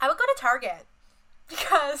 I would go to Target.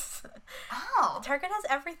 Because Target has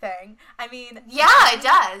everything. I mean... Yeah, it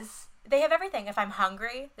does. They have everything. If I'm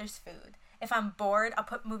hungry, there's food. If I'm bored, I'll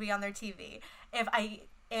put a movie on their TV. If I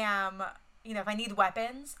am, if I need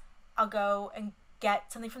weapons, I'll go and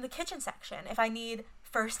get something from the kitchen section. If I need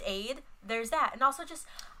first aid, there's that. And also just,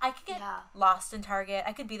 I could get lost in Target.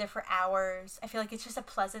 I could be there for hours. I feel like it's just a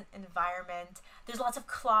pleasant environment. There's lots of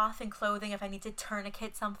cloth and clothing if I need to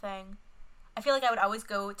tourniquet something. I feel like I would always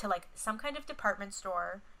go to, like, some kind of department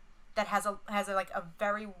store that has a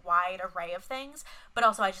very wide array of things, but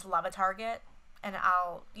also I just love a Target, and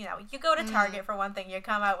I'll, you go to Target for one thing, you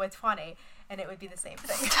come out with 20, and it would be the same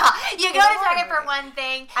thing. You go to Target for one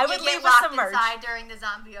thing, I would leave with locked some merch inside during the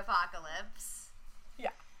zombie apocalypse.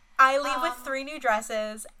 Yeah. I leave with 3 new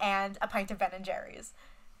dresses and a pint of Ben & Jerry's.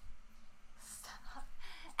 Stop.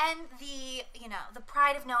 And the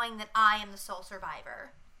pride of knowing that I am the sole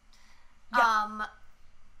survivor. Yeah.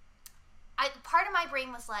 Part of my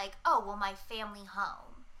brain was like, oh, well, my family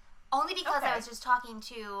home. Only because I was just talking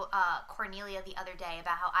to Cornelia the other day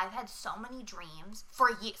about how I've had so many dreams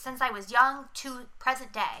since I was young to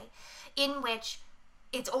present day, in which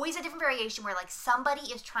it's always a different variation where, like, somebody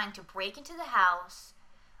is trying to break into the house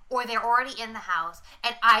or they're already in the house,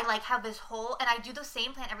 and I, like, have this whole, and I do the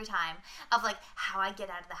same plan every time of, like, how I get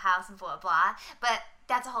out of the house and blah, blah, but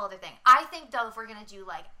that's a whole other thing. I think, though, if we're going to do,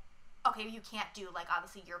 like, okay, you can't do, like,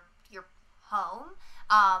 obviously your home.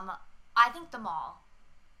 I think the mall.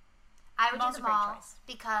 I would do the mall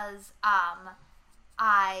because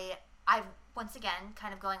I've once again,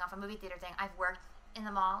 kind of going off a movie theater thing, I've worked in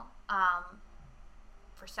the mall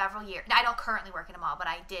for several years. I don't currently work in a mall, but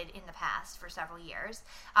I did in the past for several years.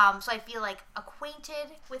 So I feel like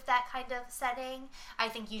acquainted with that kind of setting. I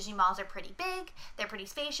think usually malls are pretty big, they're pretty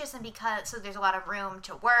spacious, and so there's a lot of room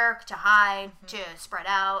to work, to hide, to spread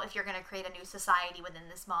out if you're going to create a new society within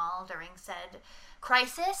this mall during said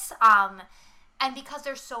crisis. And because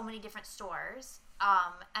there's so many different stores,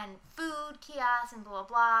 and food kiosks and blah,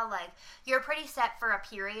 blah, like, you're pretty set for a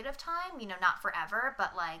period of time, not forever,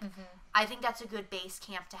 but, like, I think that's a good base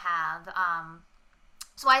camp to have.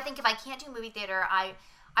 So I think if I can't do movie theater, I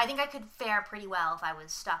think I could fare pretty well if I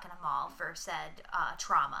was stuck in a mall for said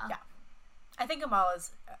trauma. Yeah. I think a mall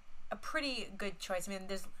is a pretty good choice. I mean,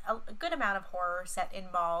 there's a good amount of horror set in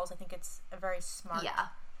malls. I think it's a very smart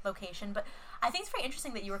location, but I think it's very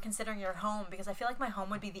interesting that you were considering your home, because I feel like my home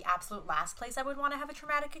would be the absolute last place I would want to have a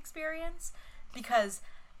traumatic experience, because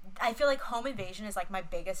I feel like home invasion is, like, my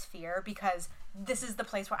biggest fear, because this is the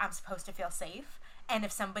place where I'm supposed to feel safe, and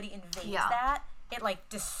if somebody invades that, it, like,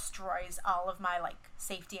 destroys all of my, like,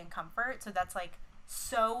 safety and comfort, so that's, like,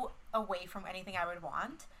 so away from anything I would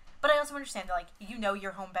want. But I also understand that, like,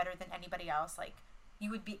 your home better than anybody else, like,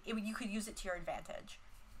 you could use it to your advantage.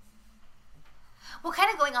 Well,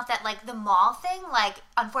 kind of going off that, like, the mall thing, like,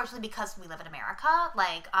 unfortunately, because we live in America,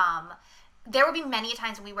 like, there would be many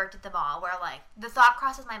times when we worked at the mall where, like, the thought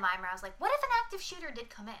crosses my mind where I was like, what if an active shooter did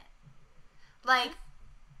come in? Like,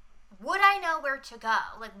 would I know where to go?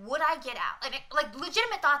 Like, would I get out? Like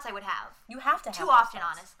legitimate thoughts I would have. You have to have too often,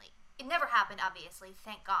 honestly. It never happened, obviously,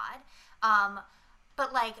 thank God.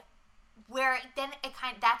 But, like, where then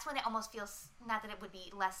that's when it almost feels, not that it would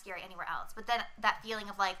be less scary anywhere else, but then that feeling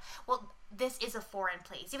of, like, well, this is a foreign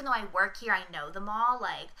place. Even though I work here, I know the mall,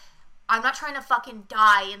 like, I'm not trying to fucking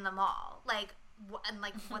die in the mall, like, and,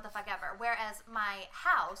 like, what the fuck ever. Whereas my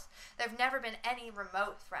house, there've never been any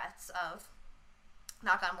remote threats of,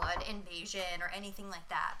 knock on wood, invasion or anything like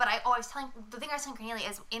that. But the thing I was telling Cornelia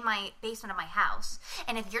is in my basement of my house,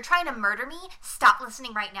 and if you're trying to murder me, stop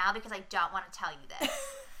listening right now, because I don't want to tell you this.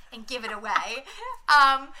 And give it away.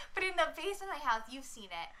 But in the basement of my house, you've seen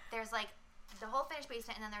it, there's, like, the whole finished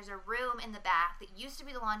basement, and then there's a room in the back that used to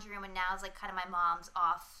be the laundry room and now is like kind of my mom's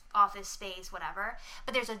office space, whatever.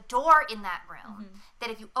 But there's a door in that room that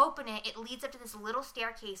if you open it, it leads up to this little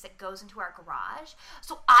staircase that goes into our garage.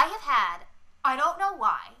 So I have had, I don't know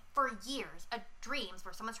why, for years, dreams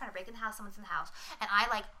where someone's trying to break in the house, someone's in the house, and I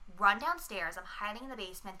like run downstairs, I'm hiding in the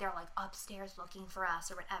basement, they're like upstairs looking for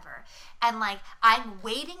us or whatever, and like I'm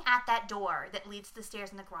waiting at that door that leads to the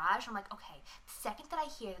stairs in the garage. I'm like, okay, the second that I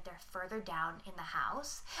hear that they're further down in the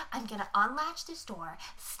house, I'm gonna unlatch this door,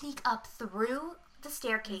 sneak up through the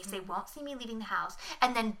staircase, they won't see me leaving the house,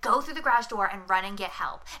 and then go through the garage door and run and get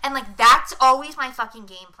help. And like that's always my fucking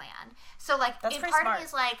game plan. So like part of me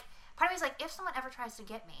is like, if someone ever tries to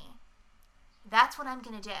get me, that's what I'm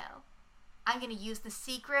going to do. I'm going to use the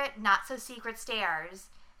secret, not so secret stairs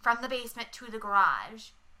from the basement to the garage,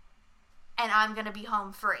 and I'm going to be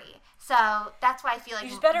home free. So that's why I feel like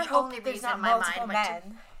you better the hope only there's reason not in my multiple mind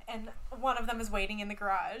men, and one of them is waiting in the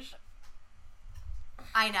garage.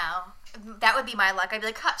 I know. That would be my luck. I'd be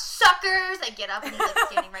like, suckers! I get up and he's like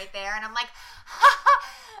standing right there, and I'm like,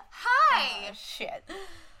 hi! Oh, shit.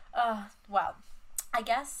 Well, I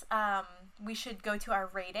guess we should go to our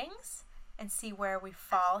ratings and see where we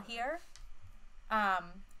fall here.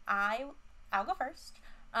 I'll go first.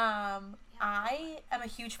 I am a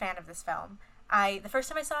huge fan of this film. The first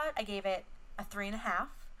time I saw it, I gave it a 3.5.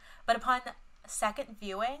 But upon second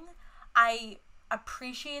viewing, I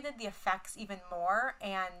appreciated the effects even more,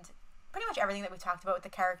 and pretty much everything that we talked about with the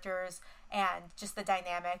characters and just the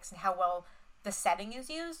dynamics and how well the setting is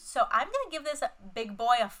used. So I'm going to give this big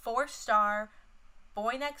boy a 4-star.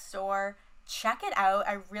 Boy Next Door. Check it out.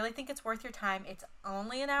 I really think it's worth your time. It's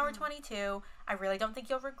only an hour 22. I really don't think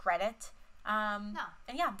you'll regret it. No.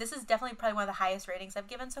 And yeah, this is definitely probably one of the highest ratings I've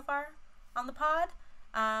given so far on the pod.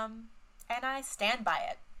 And I stand by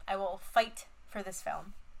it. I will fight for this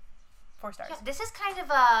film. 4 stars. Yeah, this is kind of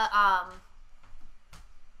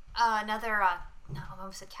another I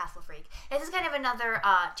almost said Castle Freak. This is kind of another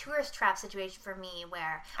tourist trap situation for me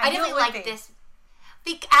where I didn't like this.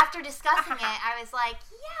 After discussing it, I was like,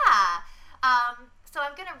 yeah. So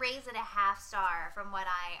I'm going to raise it a 0.5 star from what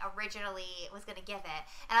I originally was going to give it.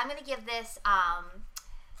 And I'm going to give this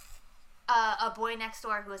a boy next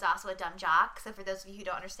door who is also a dumb jock. So for those of you who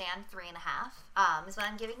don't understand, 3.5 is what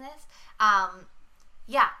I'm giving this.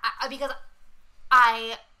 Yeah, because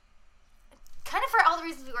I kind of for all the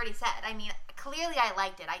reasons we already said. I mean, clearly I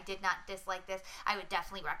liked it. I did not dislike this. I would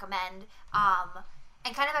definitely recommend.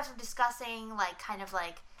 And kind of after discussing,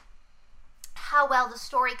 how well the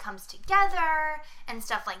story comes together and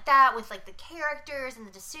stuff like that with, the characters and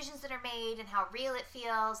the decisions that are made and how real it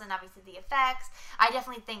feels and obviously the effects, I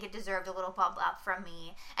definitely think it deserved a little bump up from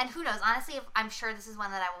me. And who knows, honestly, I'm sure this is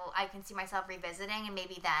one that I can see myself revisiting, and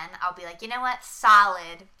maybe then I'll be like, you know what,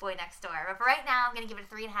 solid Boy Next Door. But for right now, I'm going to give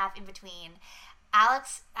it a 3.5 in between.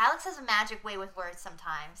 Alex has a magic way with words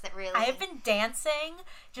sometimes that really... I have been dancing,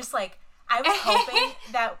 just I was hoping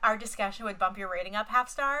that our discussion would bump your rating up 0.5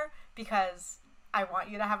 star because I want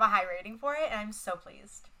you to have a high rating for it, and I'm so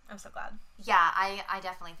pleased. I'm so glad. Yeah, I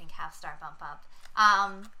definitely think 0.5 star bump up.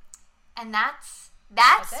 And that's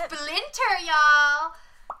Splinter, y'all.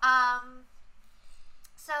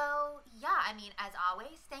 So, yeah, I mean, as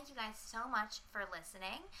always, thank you guys so much for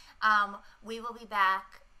listening. We will be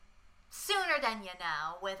back sooner than you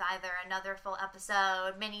know with either another full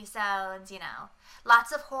episode, mini-sodes,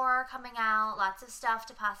 lots of horror coming out, lots of stuff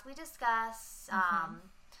to possibly discuss.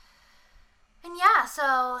 And yeah,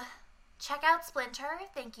 so check out Splinter.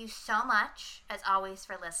 Thank you so much, as always,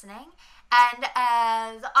 for listening. And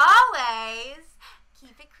as always,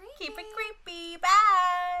 keep it creepy. Keep it creepy.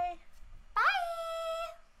 Bye. Bye.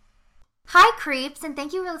 Hi, creeps, and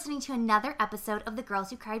thank you for listening to another episode of The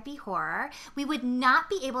Girls Who Cried Be Horror. We would not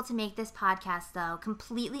be able to make this podcast, though,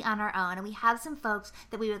 completely on our own, and we have some folks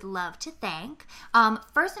that we would love to thank.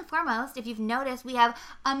 First and foremost, if you've noticed, we have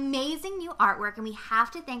amazing new artwork, and we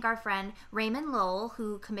have to thank our friend Raymond Lowell,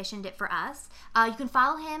 who commissioned it for us. You can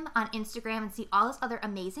follow him on Instagram and see all this other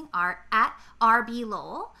amazing art at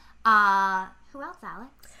RBLowell. Who else,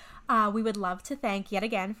 Alex? We would love to thank, yet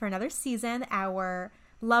again, for another season, our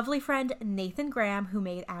lovely friend Nathan Graham, who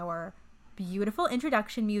made our beautiful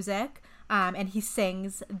introduction music, and he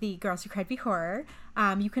sings the Girls Who Cried Be Horror.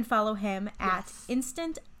 You can follow him at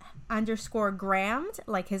instant_grammed,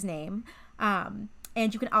 like his name. And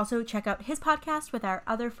you can also check out his podcast with our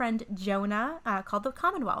other friend Jonah, called The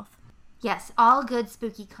Commonwealth. Yes, all good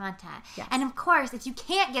spooky content. Yes. And of course, if you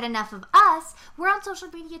can't get enough of us, we're on social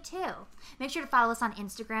media too. Make sure to follow us on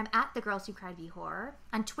Instagram at The Girls Who Cried Be Horror,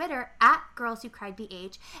 on Twitter at Girls Who Cried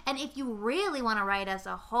BH, and if you really want to write us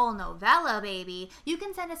a whole novella, baby, you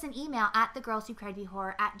can send us an email at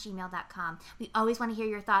thegirlswhocriedbehorror@gmail.com. We always want to hear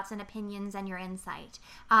your thoughts and opinions and your insight.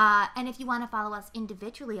 And if you want to follow us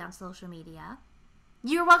individually on social media,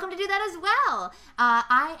 you're welcome to do that as well.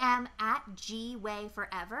 I am at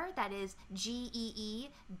GWayForever. That is GEEWAY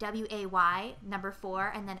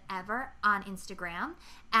 4 and then ever on Instagram.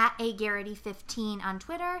 At AGarrity15 on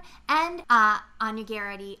Twitter. And Anya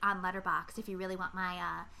Garrity on Letterboxd if you really want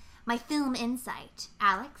my film insight.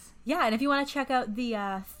 Alex? Yeah, and if you want to check out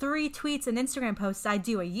the 3 tweets and Instagram posts I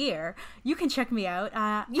do a year, you can check me out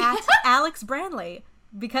at Alex Brandley.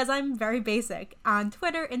 Because I'm very basic. On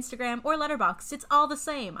Twitter, Instagram, or Letterboxd, it's all the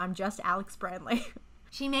same. I'm just Alex Brandley.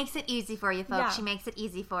 She makes it easy for you, folks. Yeah. She makes it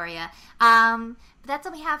easy for you. But that's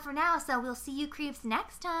all we have for now, so we'll see you creeps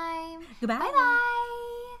next time. Goodbye. Bye-bye.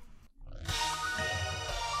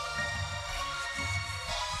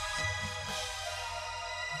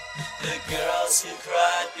 The girls who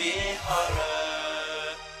cried be horror.